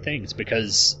interesting things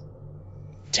because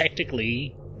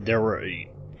technically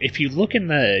if you look in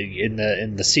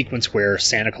the sequence where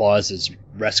Santa Claus is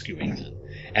rescuing them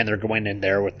and they're going in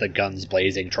there with the guns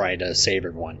blazing trying to save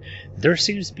everyone, there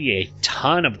seems to be a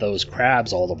ton of those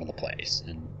crabs all over the place,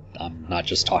 and I'm not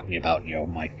just talking about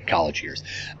my college years,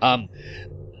 but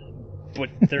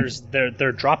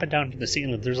they're dropping down to the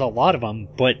ceiling. There's a lot of them,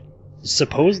 but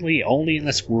supposedly only in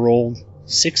this world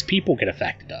 6 people get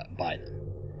affected by them.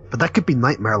 But that could be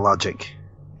nightmare logic.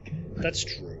 That's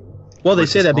true. Well, they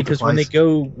say that because when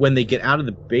they get out of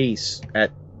the base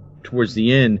towards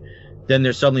the end, then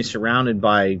they're suddenly surrounded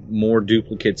by more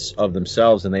duplicates of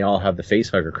themselves, and they all have the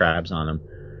facehugger crabs on them.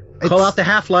 Call out the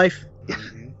Half-Life.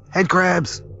 Head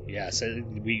crabs. Yeah, so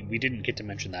we didn't get to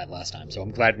mention that last time, so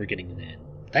I'm glad we're getting it in.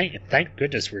 Thank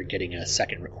goodness we're getting a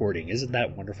second recording. Isn't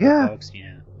that wonderful, folks?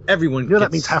 Yeah. Everyone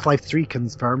that means Half-Life 3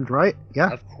 confirmed, right?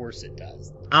 Yeah. Of course it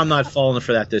does. I'm not falling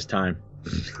for that this time.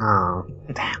 Oh,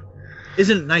 damn.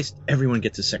 Isn't it nice everyone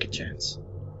gets a second chance?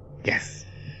 Yes.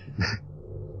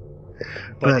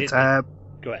 But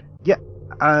go ahead. Yeah.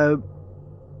 I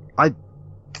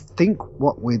think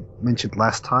what we mentioned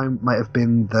last time might have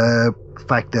been the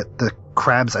fact that the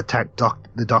crabs attacked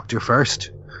the Doctor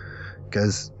first.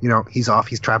 Because, he's off,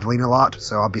 he's traveling a lot,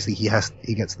 so obviously he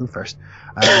gets them first.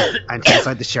 And he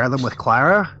decided to share them with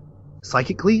Clara,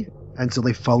 psychically, and so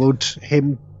they followed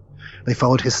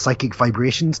his psychic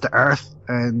vibrations to Earth,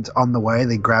 and on the way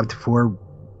they grabbed 4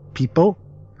 people.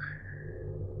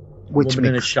 A woman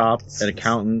in a shop, an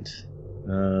accountant,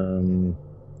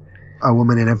 a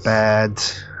woman in a bed.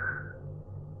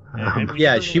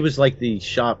 She was like the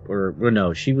shop,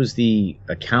 she was the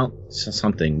account.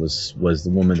 Something was the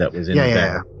woman that was in the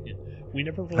bed. We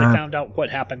never really found out what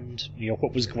happened,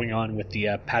 what was going on with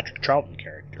the Patrick Troughton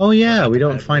character. Oh yeah, we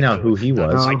don't find out who he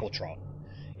was. Michael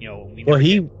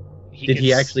Troughton. Did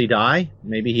he actually die?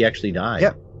 Maybe he actually died.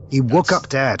 Yep. He woke up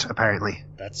dead, apparently.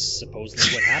 That's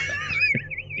supposedly what happened.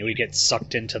 He gets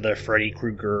sucked into the Freddy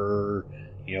Krueger,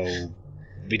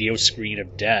 video screen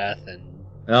of death, and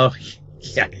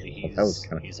he's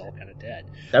all kind of dead.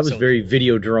 That was very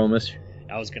Videodromish.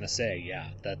 I was gonna say, yeah.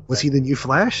 Was he the new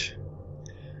Flash?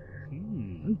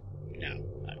 No,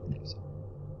 I don't think so.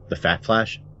 The Fat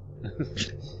Flash?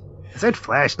 I said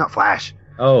Flash, not Flash.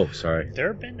 Oh, sorry. There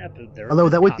have been Although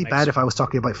that would be bad if I was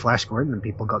talking about Flash Gordon and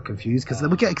people got confused, because they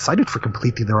would get excited for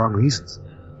completely the wrong reasons.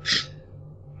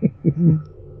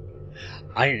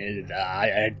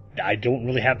 I don't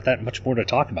really have that much more to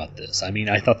talk about this. I mean,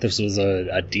 I thought this was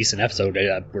a decent episode.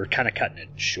 We're kind of cutting it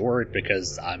short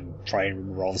because I'm trying to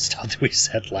remember all the stuff that we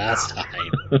said last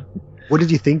time. What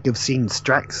did you think of seeing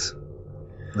Strax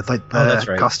with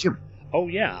the costume? Oh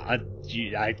yeah,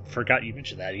 I forgot you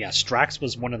mentioned that. Yeah, Strax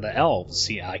was one of the elves.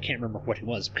 Yeah, I can't remember what he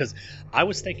was because I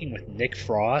was thinking with Nick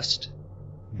Frost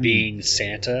being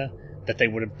Santa that they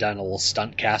would have done a little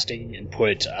stunt casting and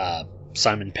put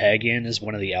Simon Pegg in as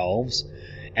one of the elves.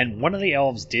 And one of the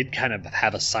elves did kind of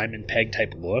have a Simon Pegg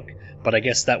type look, but I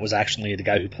guess that was actually the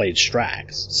guy who played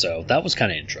Strax. So that was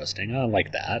kind of interesting. I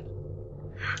like that.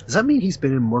 Does that mean he's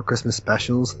been in more Christmas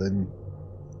specials than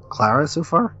Clara so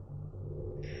far?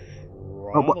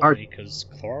 Probably, because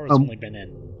Clara's only been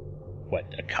in,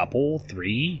 a couple?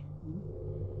 3?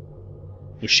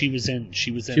 Well, she was in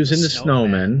the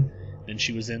Snowman. Then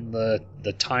she was in the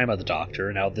Time of the Doctor,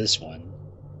 and now this one.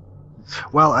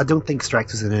 Well, I don't think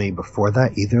Strax was in any before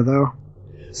that either, though.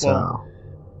 So.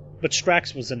 But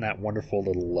Strax was in that wonderful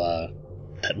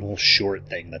little short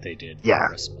thing that they did for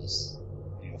Christmas.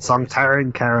 Songtire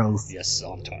and Carols. Yes,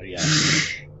 Songtire, yeah.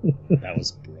 That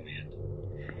was brilliant.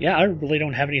 Yeah, I really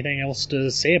don't have anything else to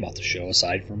say about the show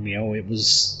aside from, it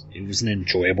was an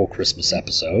enjoyable Christmas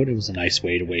episode. It was a nice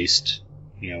way to waste,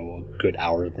 a good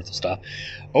hour worth of stuff.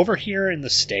 Over here in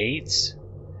the States,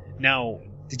 now...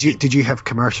 Did you have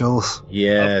commercials?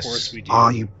 Yes. Of course we do. Oh,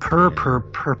 you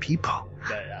per people.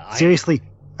 Seriously,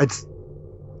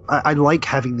 I like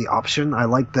having the option. I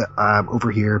like that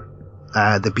over here,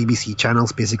 the BBC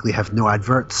channels basically have no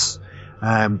adverts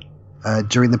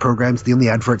during the programs. The only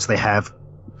adverts they have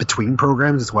between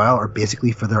programs as well are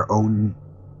basically for their own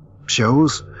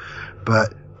shows.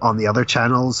 But on the other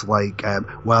channels, we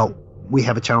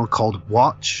have a channel called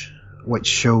Watch, which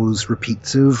shows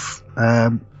repeats of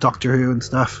Doctor Who and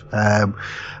stuff. And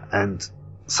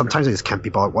sometimes I just can't be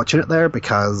bothered watching it there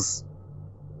because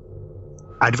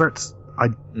adverts.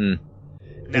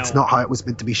 It's not how it was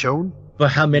meant to be shown.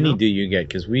 But how many do you get?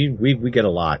 Because we get a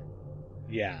lot.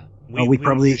 Yeah. We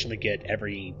probably usually get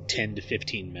every 10 to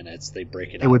 15 minutes. They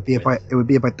break it. It would be about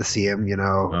the same,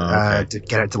 to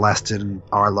get it to last an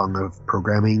hour long of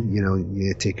programming.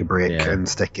 You take a break and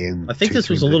stick in. I think this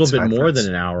was a little bit more than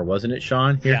an hour, wasn't it,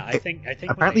 Sean? Here? Yeah, I think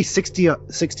apparently 60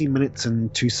 minutes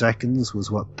and 2 seconds was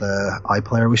what the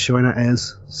iPlayer was showing it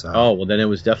as. So. Oh well, then it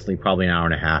was definitely probably an hour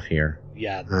and a half here.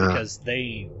 Yeah, because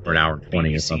or an hour and 20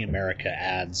 BBC or something. America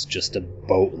adds just a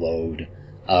boatload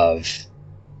of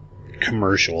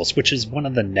commercials, which is one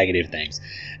of the negative things.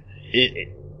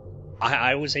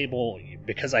 I was able,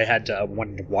 because I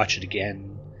wanted to watch it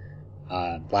again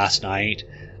last night,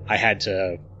 I had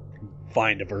to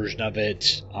find a version of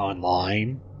it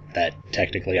online that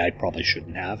technically I probably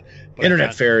shouldn't have. But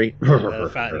Internet Fairy.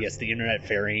 Yes, the Internet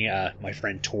Fairy. My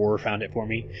friend Tor found it for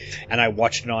me, and I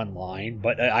watched it online.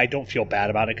 But I don't feel bad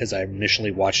about it because I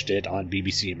initially watched it on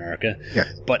BBC America. Yeah.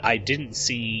 But I didn't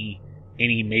see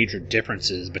any major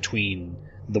differences between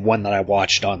the one that I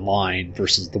watched online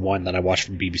versus the one that I watched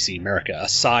from BBC America,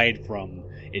 aside from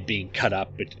it being cut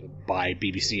up by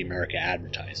BBC America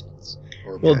advertisements.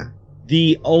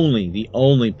 The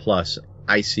only plus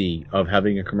I see of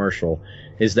having a commercial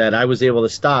is that I was able to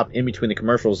stop in between the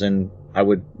commercials and I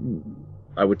would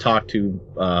talk to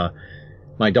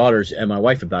my daughters and my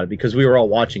wife about it because we were all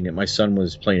watching it. My son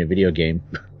was playing a video game.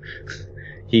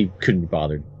 He couldn't be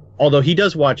bothered. Although he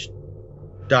does watch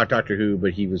Doctor Who,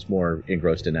 but he was more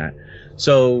engrossed in that.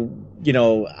 So,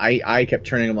 I kept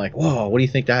turning him like, whoa, what do you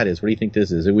think that is? What do you think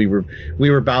this is? And we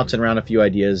were bouncing around a few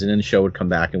ideas, and then the show would come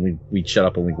back, and we'd shut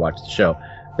up and we'd watch the show.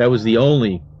 That was the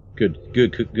only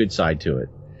good side to it.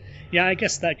 Yeah, I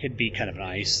guess that could be kind of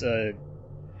nice.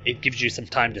 It gives you some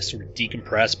time to sort of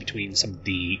decompress between some of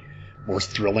the more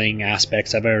thrilling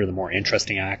aspects of it or the more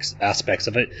interesting aspects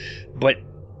of it. But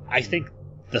I think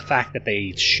the fact that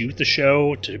they shoot the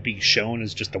show to be shown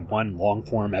as just a one long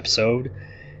form episode,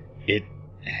 there's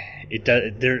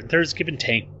give and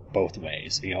take both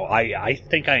ways. You know, I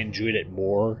think I enjoyed it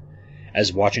more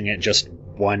as watching it just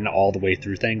one all the way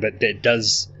through thing, but it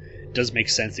does make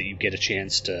sense that you get a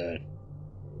chance to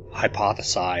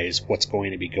hypothesize what's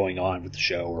going to be going on with the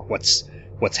show or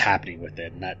what's happening with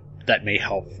it, and that may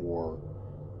help for,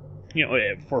 you know,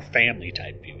 for family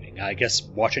type viewing. I guess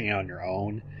watching it on your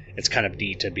own, it's kind of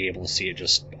neat to be able to see it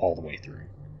just all the way through.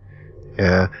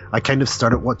 Yeah, I kind of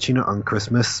started watching it on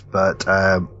Christmas, but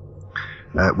I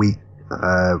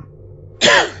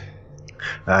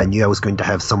knew I was going to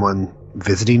have someone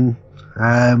visiting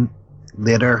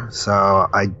later, so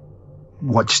I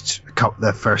watched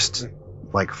the first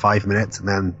 5 minutes, and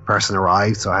then person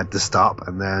arrived, so I had to stop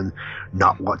and then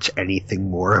not watch anything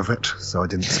more of it, so I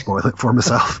didn't spoil it for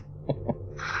myself.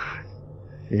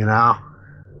 You know?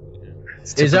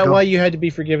 Is that why you had to be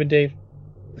forgiven, Dave?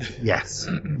 Yes.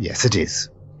 Yes, it is.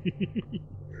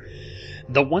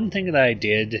 The one thing that I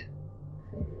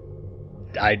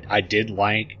did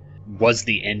like was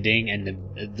the ending,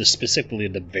 and the specifically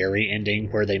the very ending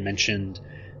where they mentioned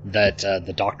that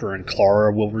the Doctor and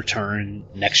Clara will return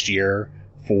next year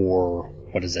for,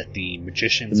 what is it, the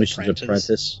Magician's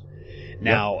Apprentice.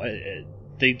 Now,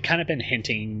 they'd kind of been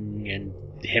hinting and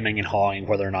hemming and hawing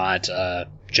whether or not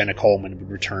Jenna Coleman would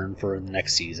return for the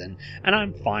next season, and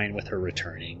I'm fine with her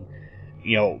returning.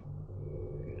 You know,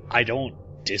 I don't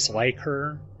dislike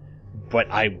her,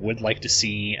 but I would like to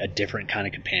see a different kind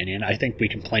of companion. I think we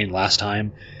complained last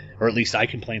time, or at least I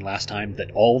complained last time,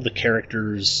 that all the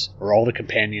characters or all the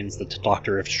companions that the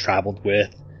Doctor has traveled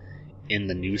with in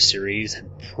the new series have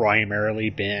primarily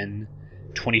been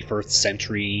 21st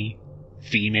century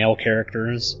female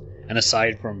characters, and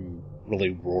aside from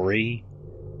really Rory,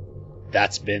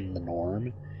 that's been the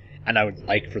norm, and I would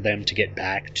like for them to get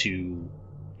back to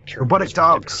robotic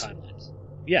dogs.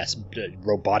 Yes,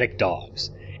 robotic dogs.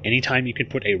 Anytime you can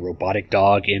put a robotic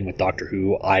dog in with Doctor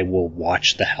Who, I will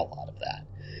watch the hell out of that.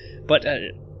 But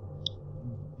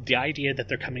the idea that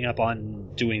they're coming up on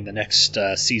doing the next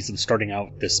season, starting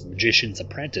out this Magician's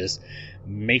Apprentice,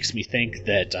 makes me think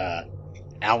that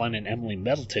Alan and Emily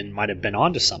Middleton might have been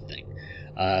onto something.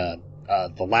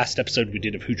 The last episode we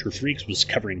did of Who True Freaks was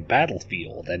covering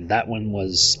Battlefield, and that one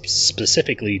was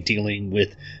specifically dealing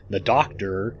with the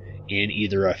Doctor in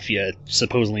either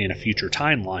supposedly in a future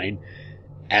timeline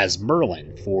as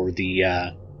Merlin for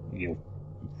the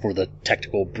for the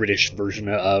technical British version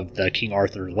of the King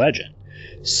Arthur legend.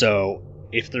 So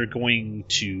if they're going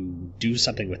to do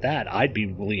something with that, I'd be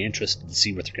really interested to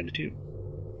see what they're going to do.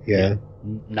 Yeah.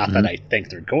 Not that I think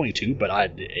they're going to, but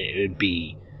it'd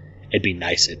be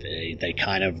nice if they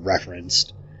kind of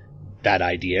referenced that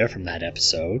idea from that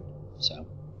episode. So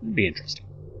it'd be interesting.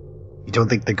 You don't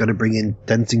think they're going to bring in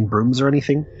dancing brooms or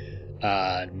anything?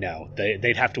 No.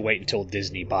 They'd have to wait until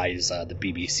Disney buys the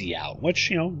BBC out,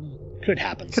 which, could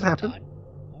happen sometime.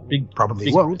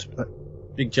 Probably won't. But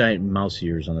big giant mouse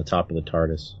ears on the top of the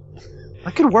TARDIS.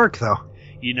 That could work, though.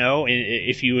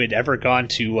 If you had ever gone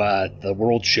to the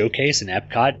World Showcase in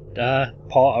Epcot,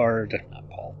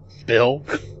 Bill.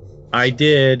 I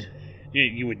did.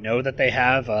 You would know that they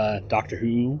have Doctor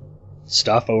Who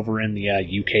stuff over in the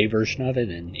UK version of it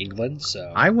in England.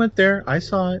 So I went there. I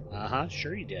saw it.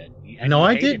 Sure you did. No,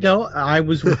 I did. No, I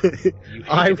was.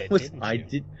 I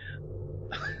did.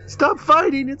 Stop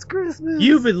fighting! It's Christmas.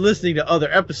 You've been listening to other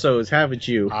episodes, haven't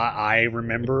you? I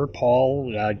remember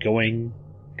Paul going.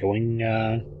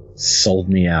 Sold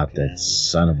me out, that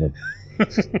son of a.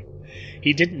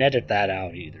 He didn't edit that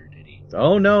out either, did he?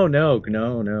 Oh no.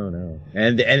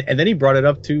 And then he brought it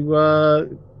up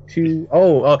to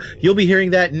you'll be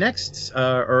hearing that next,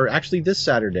 or actually this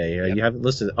Saturday. Yep. You haven't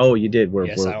listened. Oh, you did.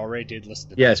 Yes, I already did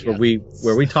listen to that. Yes,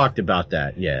 where we talked about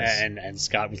that. Yes. And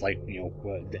Scott was like,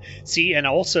 see, and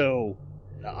also.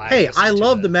 I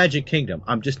love the Magic Kingdom.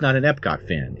 I'm just not an Epcot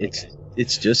fan.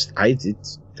 It's just I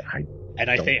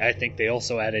think they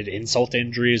also added insult to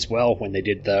injury as well when they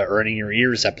did the Earning Your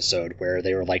Ears episode, where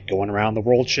they were like going around the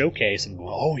World Showcase and going,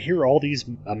 oh, here are all these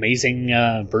amazing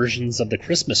versions of the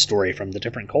Christmas story from the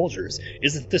different cultures.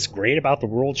 Isn't this great about the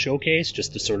World Showcase?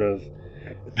 Just to sort of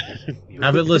I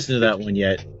haven't listened to that one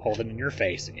yet. Hold it in your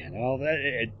face again. Well,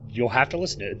 you'll have to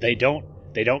listen to it. They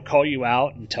don't call you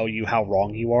out and tell you how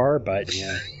wrong you are, but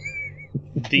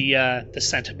the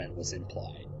sentiment was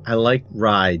implied. I like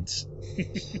rides.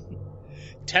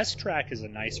 Test Track is a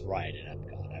nice ride at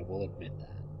Epcot, I will admit that.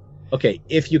 Okay,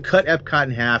 if you cut Epcot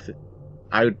in half,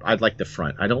 I'd like the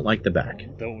front. I don't like the back.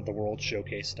 The World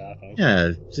Showcase stuff. Okay.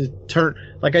 Yeah,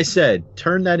 like I said,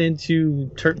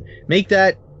 make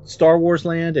that Star Wars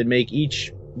Land and make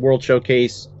each World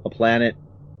Showcase a planet.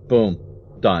 Boom,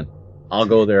 done. I'll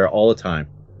go there all the time.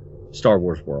 Star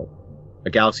Wars World, a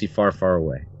galaxy far, far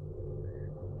away.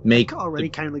 Make already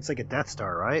kind of looks like a Death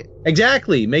Star, right?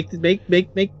 Exactly. Make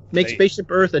Spaceship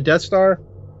Earth a Death Star,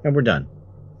 and we're done.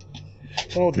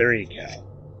 Well, there you go.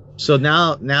 So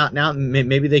now,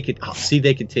 maybe they could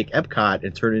they could take Epcot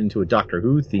and turn it into a Doctor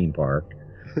Who theme park,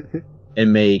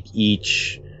 and make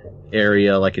each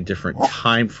area like a different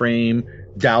time frame.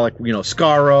 Dalek,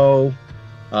 Skaro.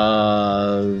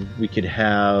 We could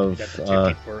have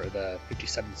the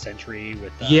 57th century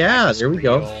with. There we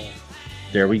go.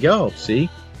 There we go. See,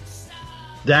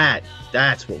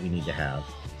 that's what we need to have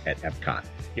at Epcot.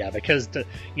 Yeah, because I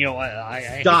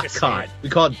DocCot. We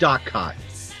call it DocCot.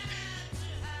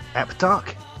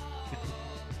 Epdoc.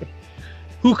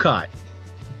 Whocot.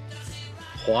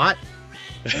 What?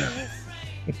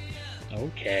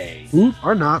 Okay.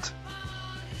 Or not.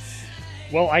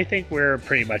 Well, I think we're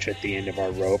pretty much at the end of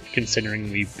our rope,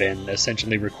 considering we've been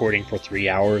essentially recording for 3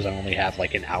 hours. I only have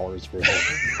like an hour's worth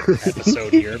of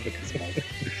episode here because of my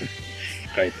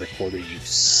Skype recorder. You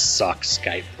suck,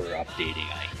 Skype, for updating.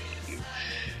 I hate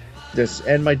you.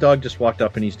 And my dog just walked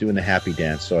up and he's doing the happy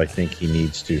dance, so I think he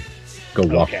needs to go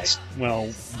walk. Okay. Well,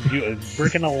 we're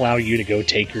going to allow you to go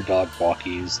take your dog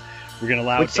walkies. We're going to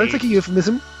allow. Which sounds like a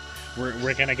euphemism.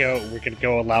 We're gonna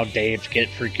go allow Dave to get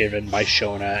forgiven by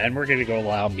Shona, and we're gonna go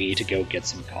allow me to go get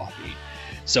some coffee.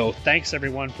 So thanks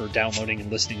everyone for downloading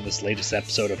and listening to this latest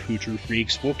episode of Who True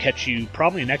Freaks. We'll catch you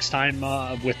probably next time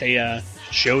with a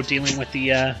show dealing with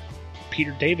the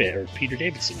Peter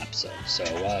Davidson episode. So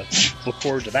look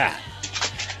forward to that.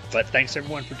 But thanks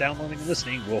everyone for downloading and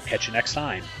listening. We'll catch you next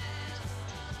time.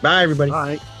 Bye everybody.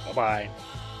 Bye. Bye.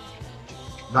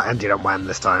 Not ending on one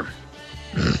this time.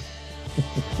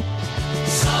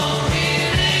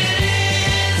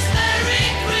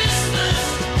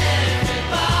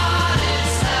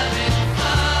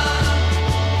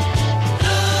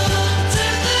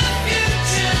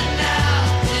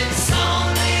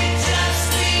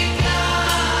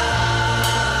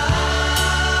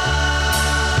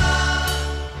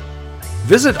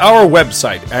 Visit our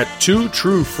website at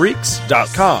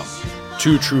twotruefreaks.com.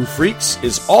 Two True Freaks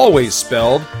is always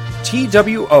spelled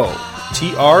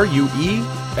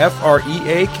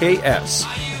TWOTRUEFREAKS.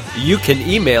 You can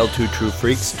email Two True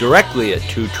Freaks directly at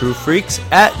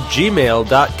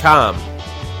twotruefreaks@gmail.com.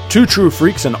 Two True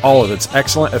Freaks and all of its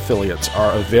excellent affiliates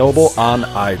are available on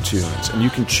iTunes, and you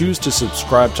can choose to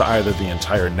subscribe to either the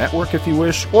entire network if you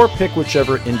wish, or pick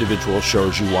whichever individual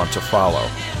shows you want to follow.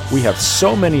 We have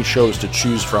so many shows to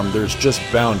choose from, there's just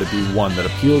bound to be one that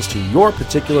appeals to your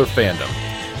particular fandom.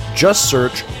 Just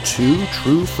search Two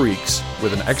True Freaks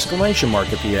with an exclamation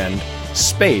mark at the end,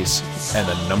 space, and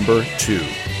a number 2.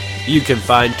 You can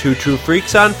find Two True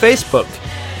Freaks on Facebook.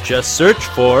 Just search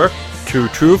for Two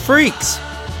True Freaks.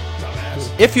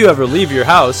 If you ever leave your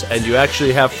house and you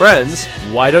actually have friends,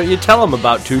 why don't you tell them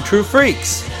about Two True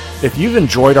Freaks? If you've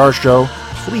enjoyed our show,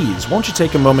 please won't you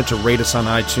take a moment to rate us on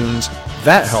iTunes?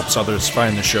 That helps others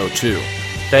find the show too.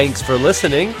 Thanks for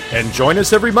listening, and join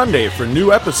us every Monday for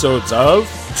new episodes of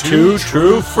Two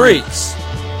True Freaks.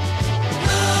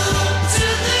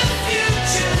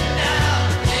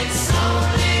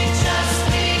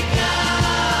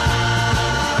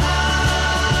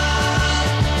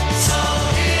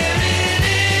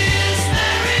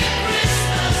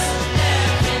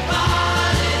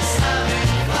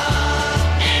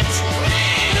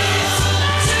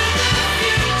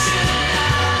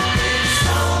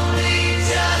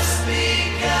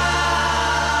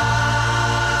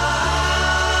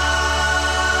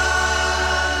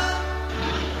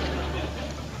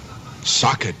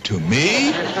 Sock it to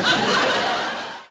me?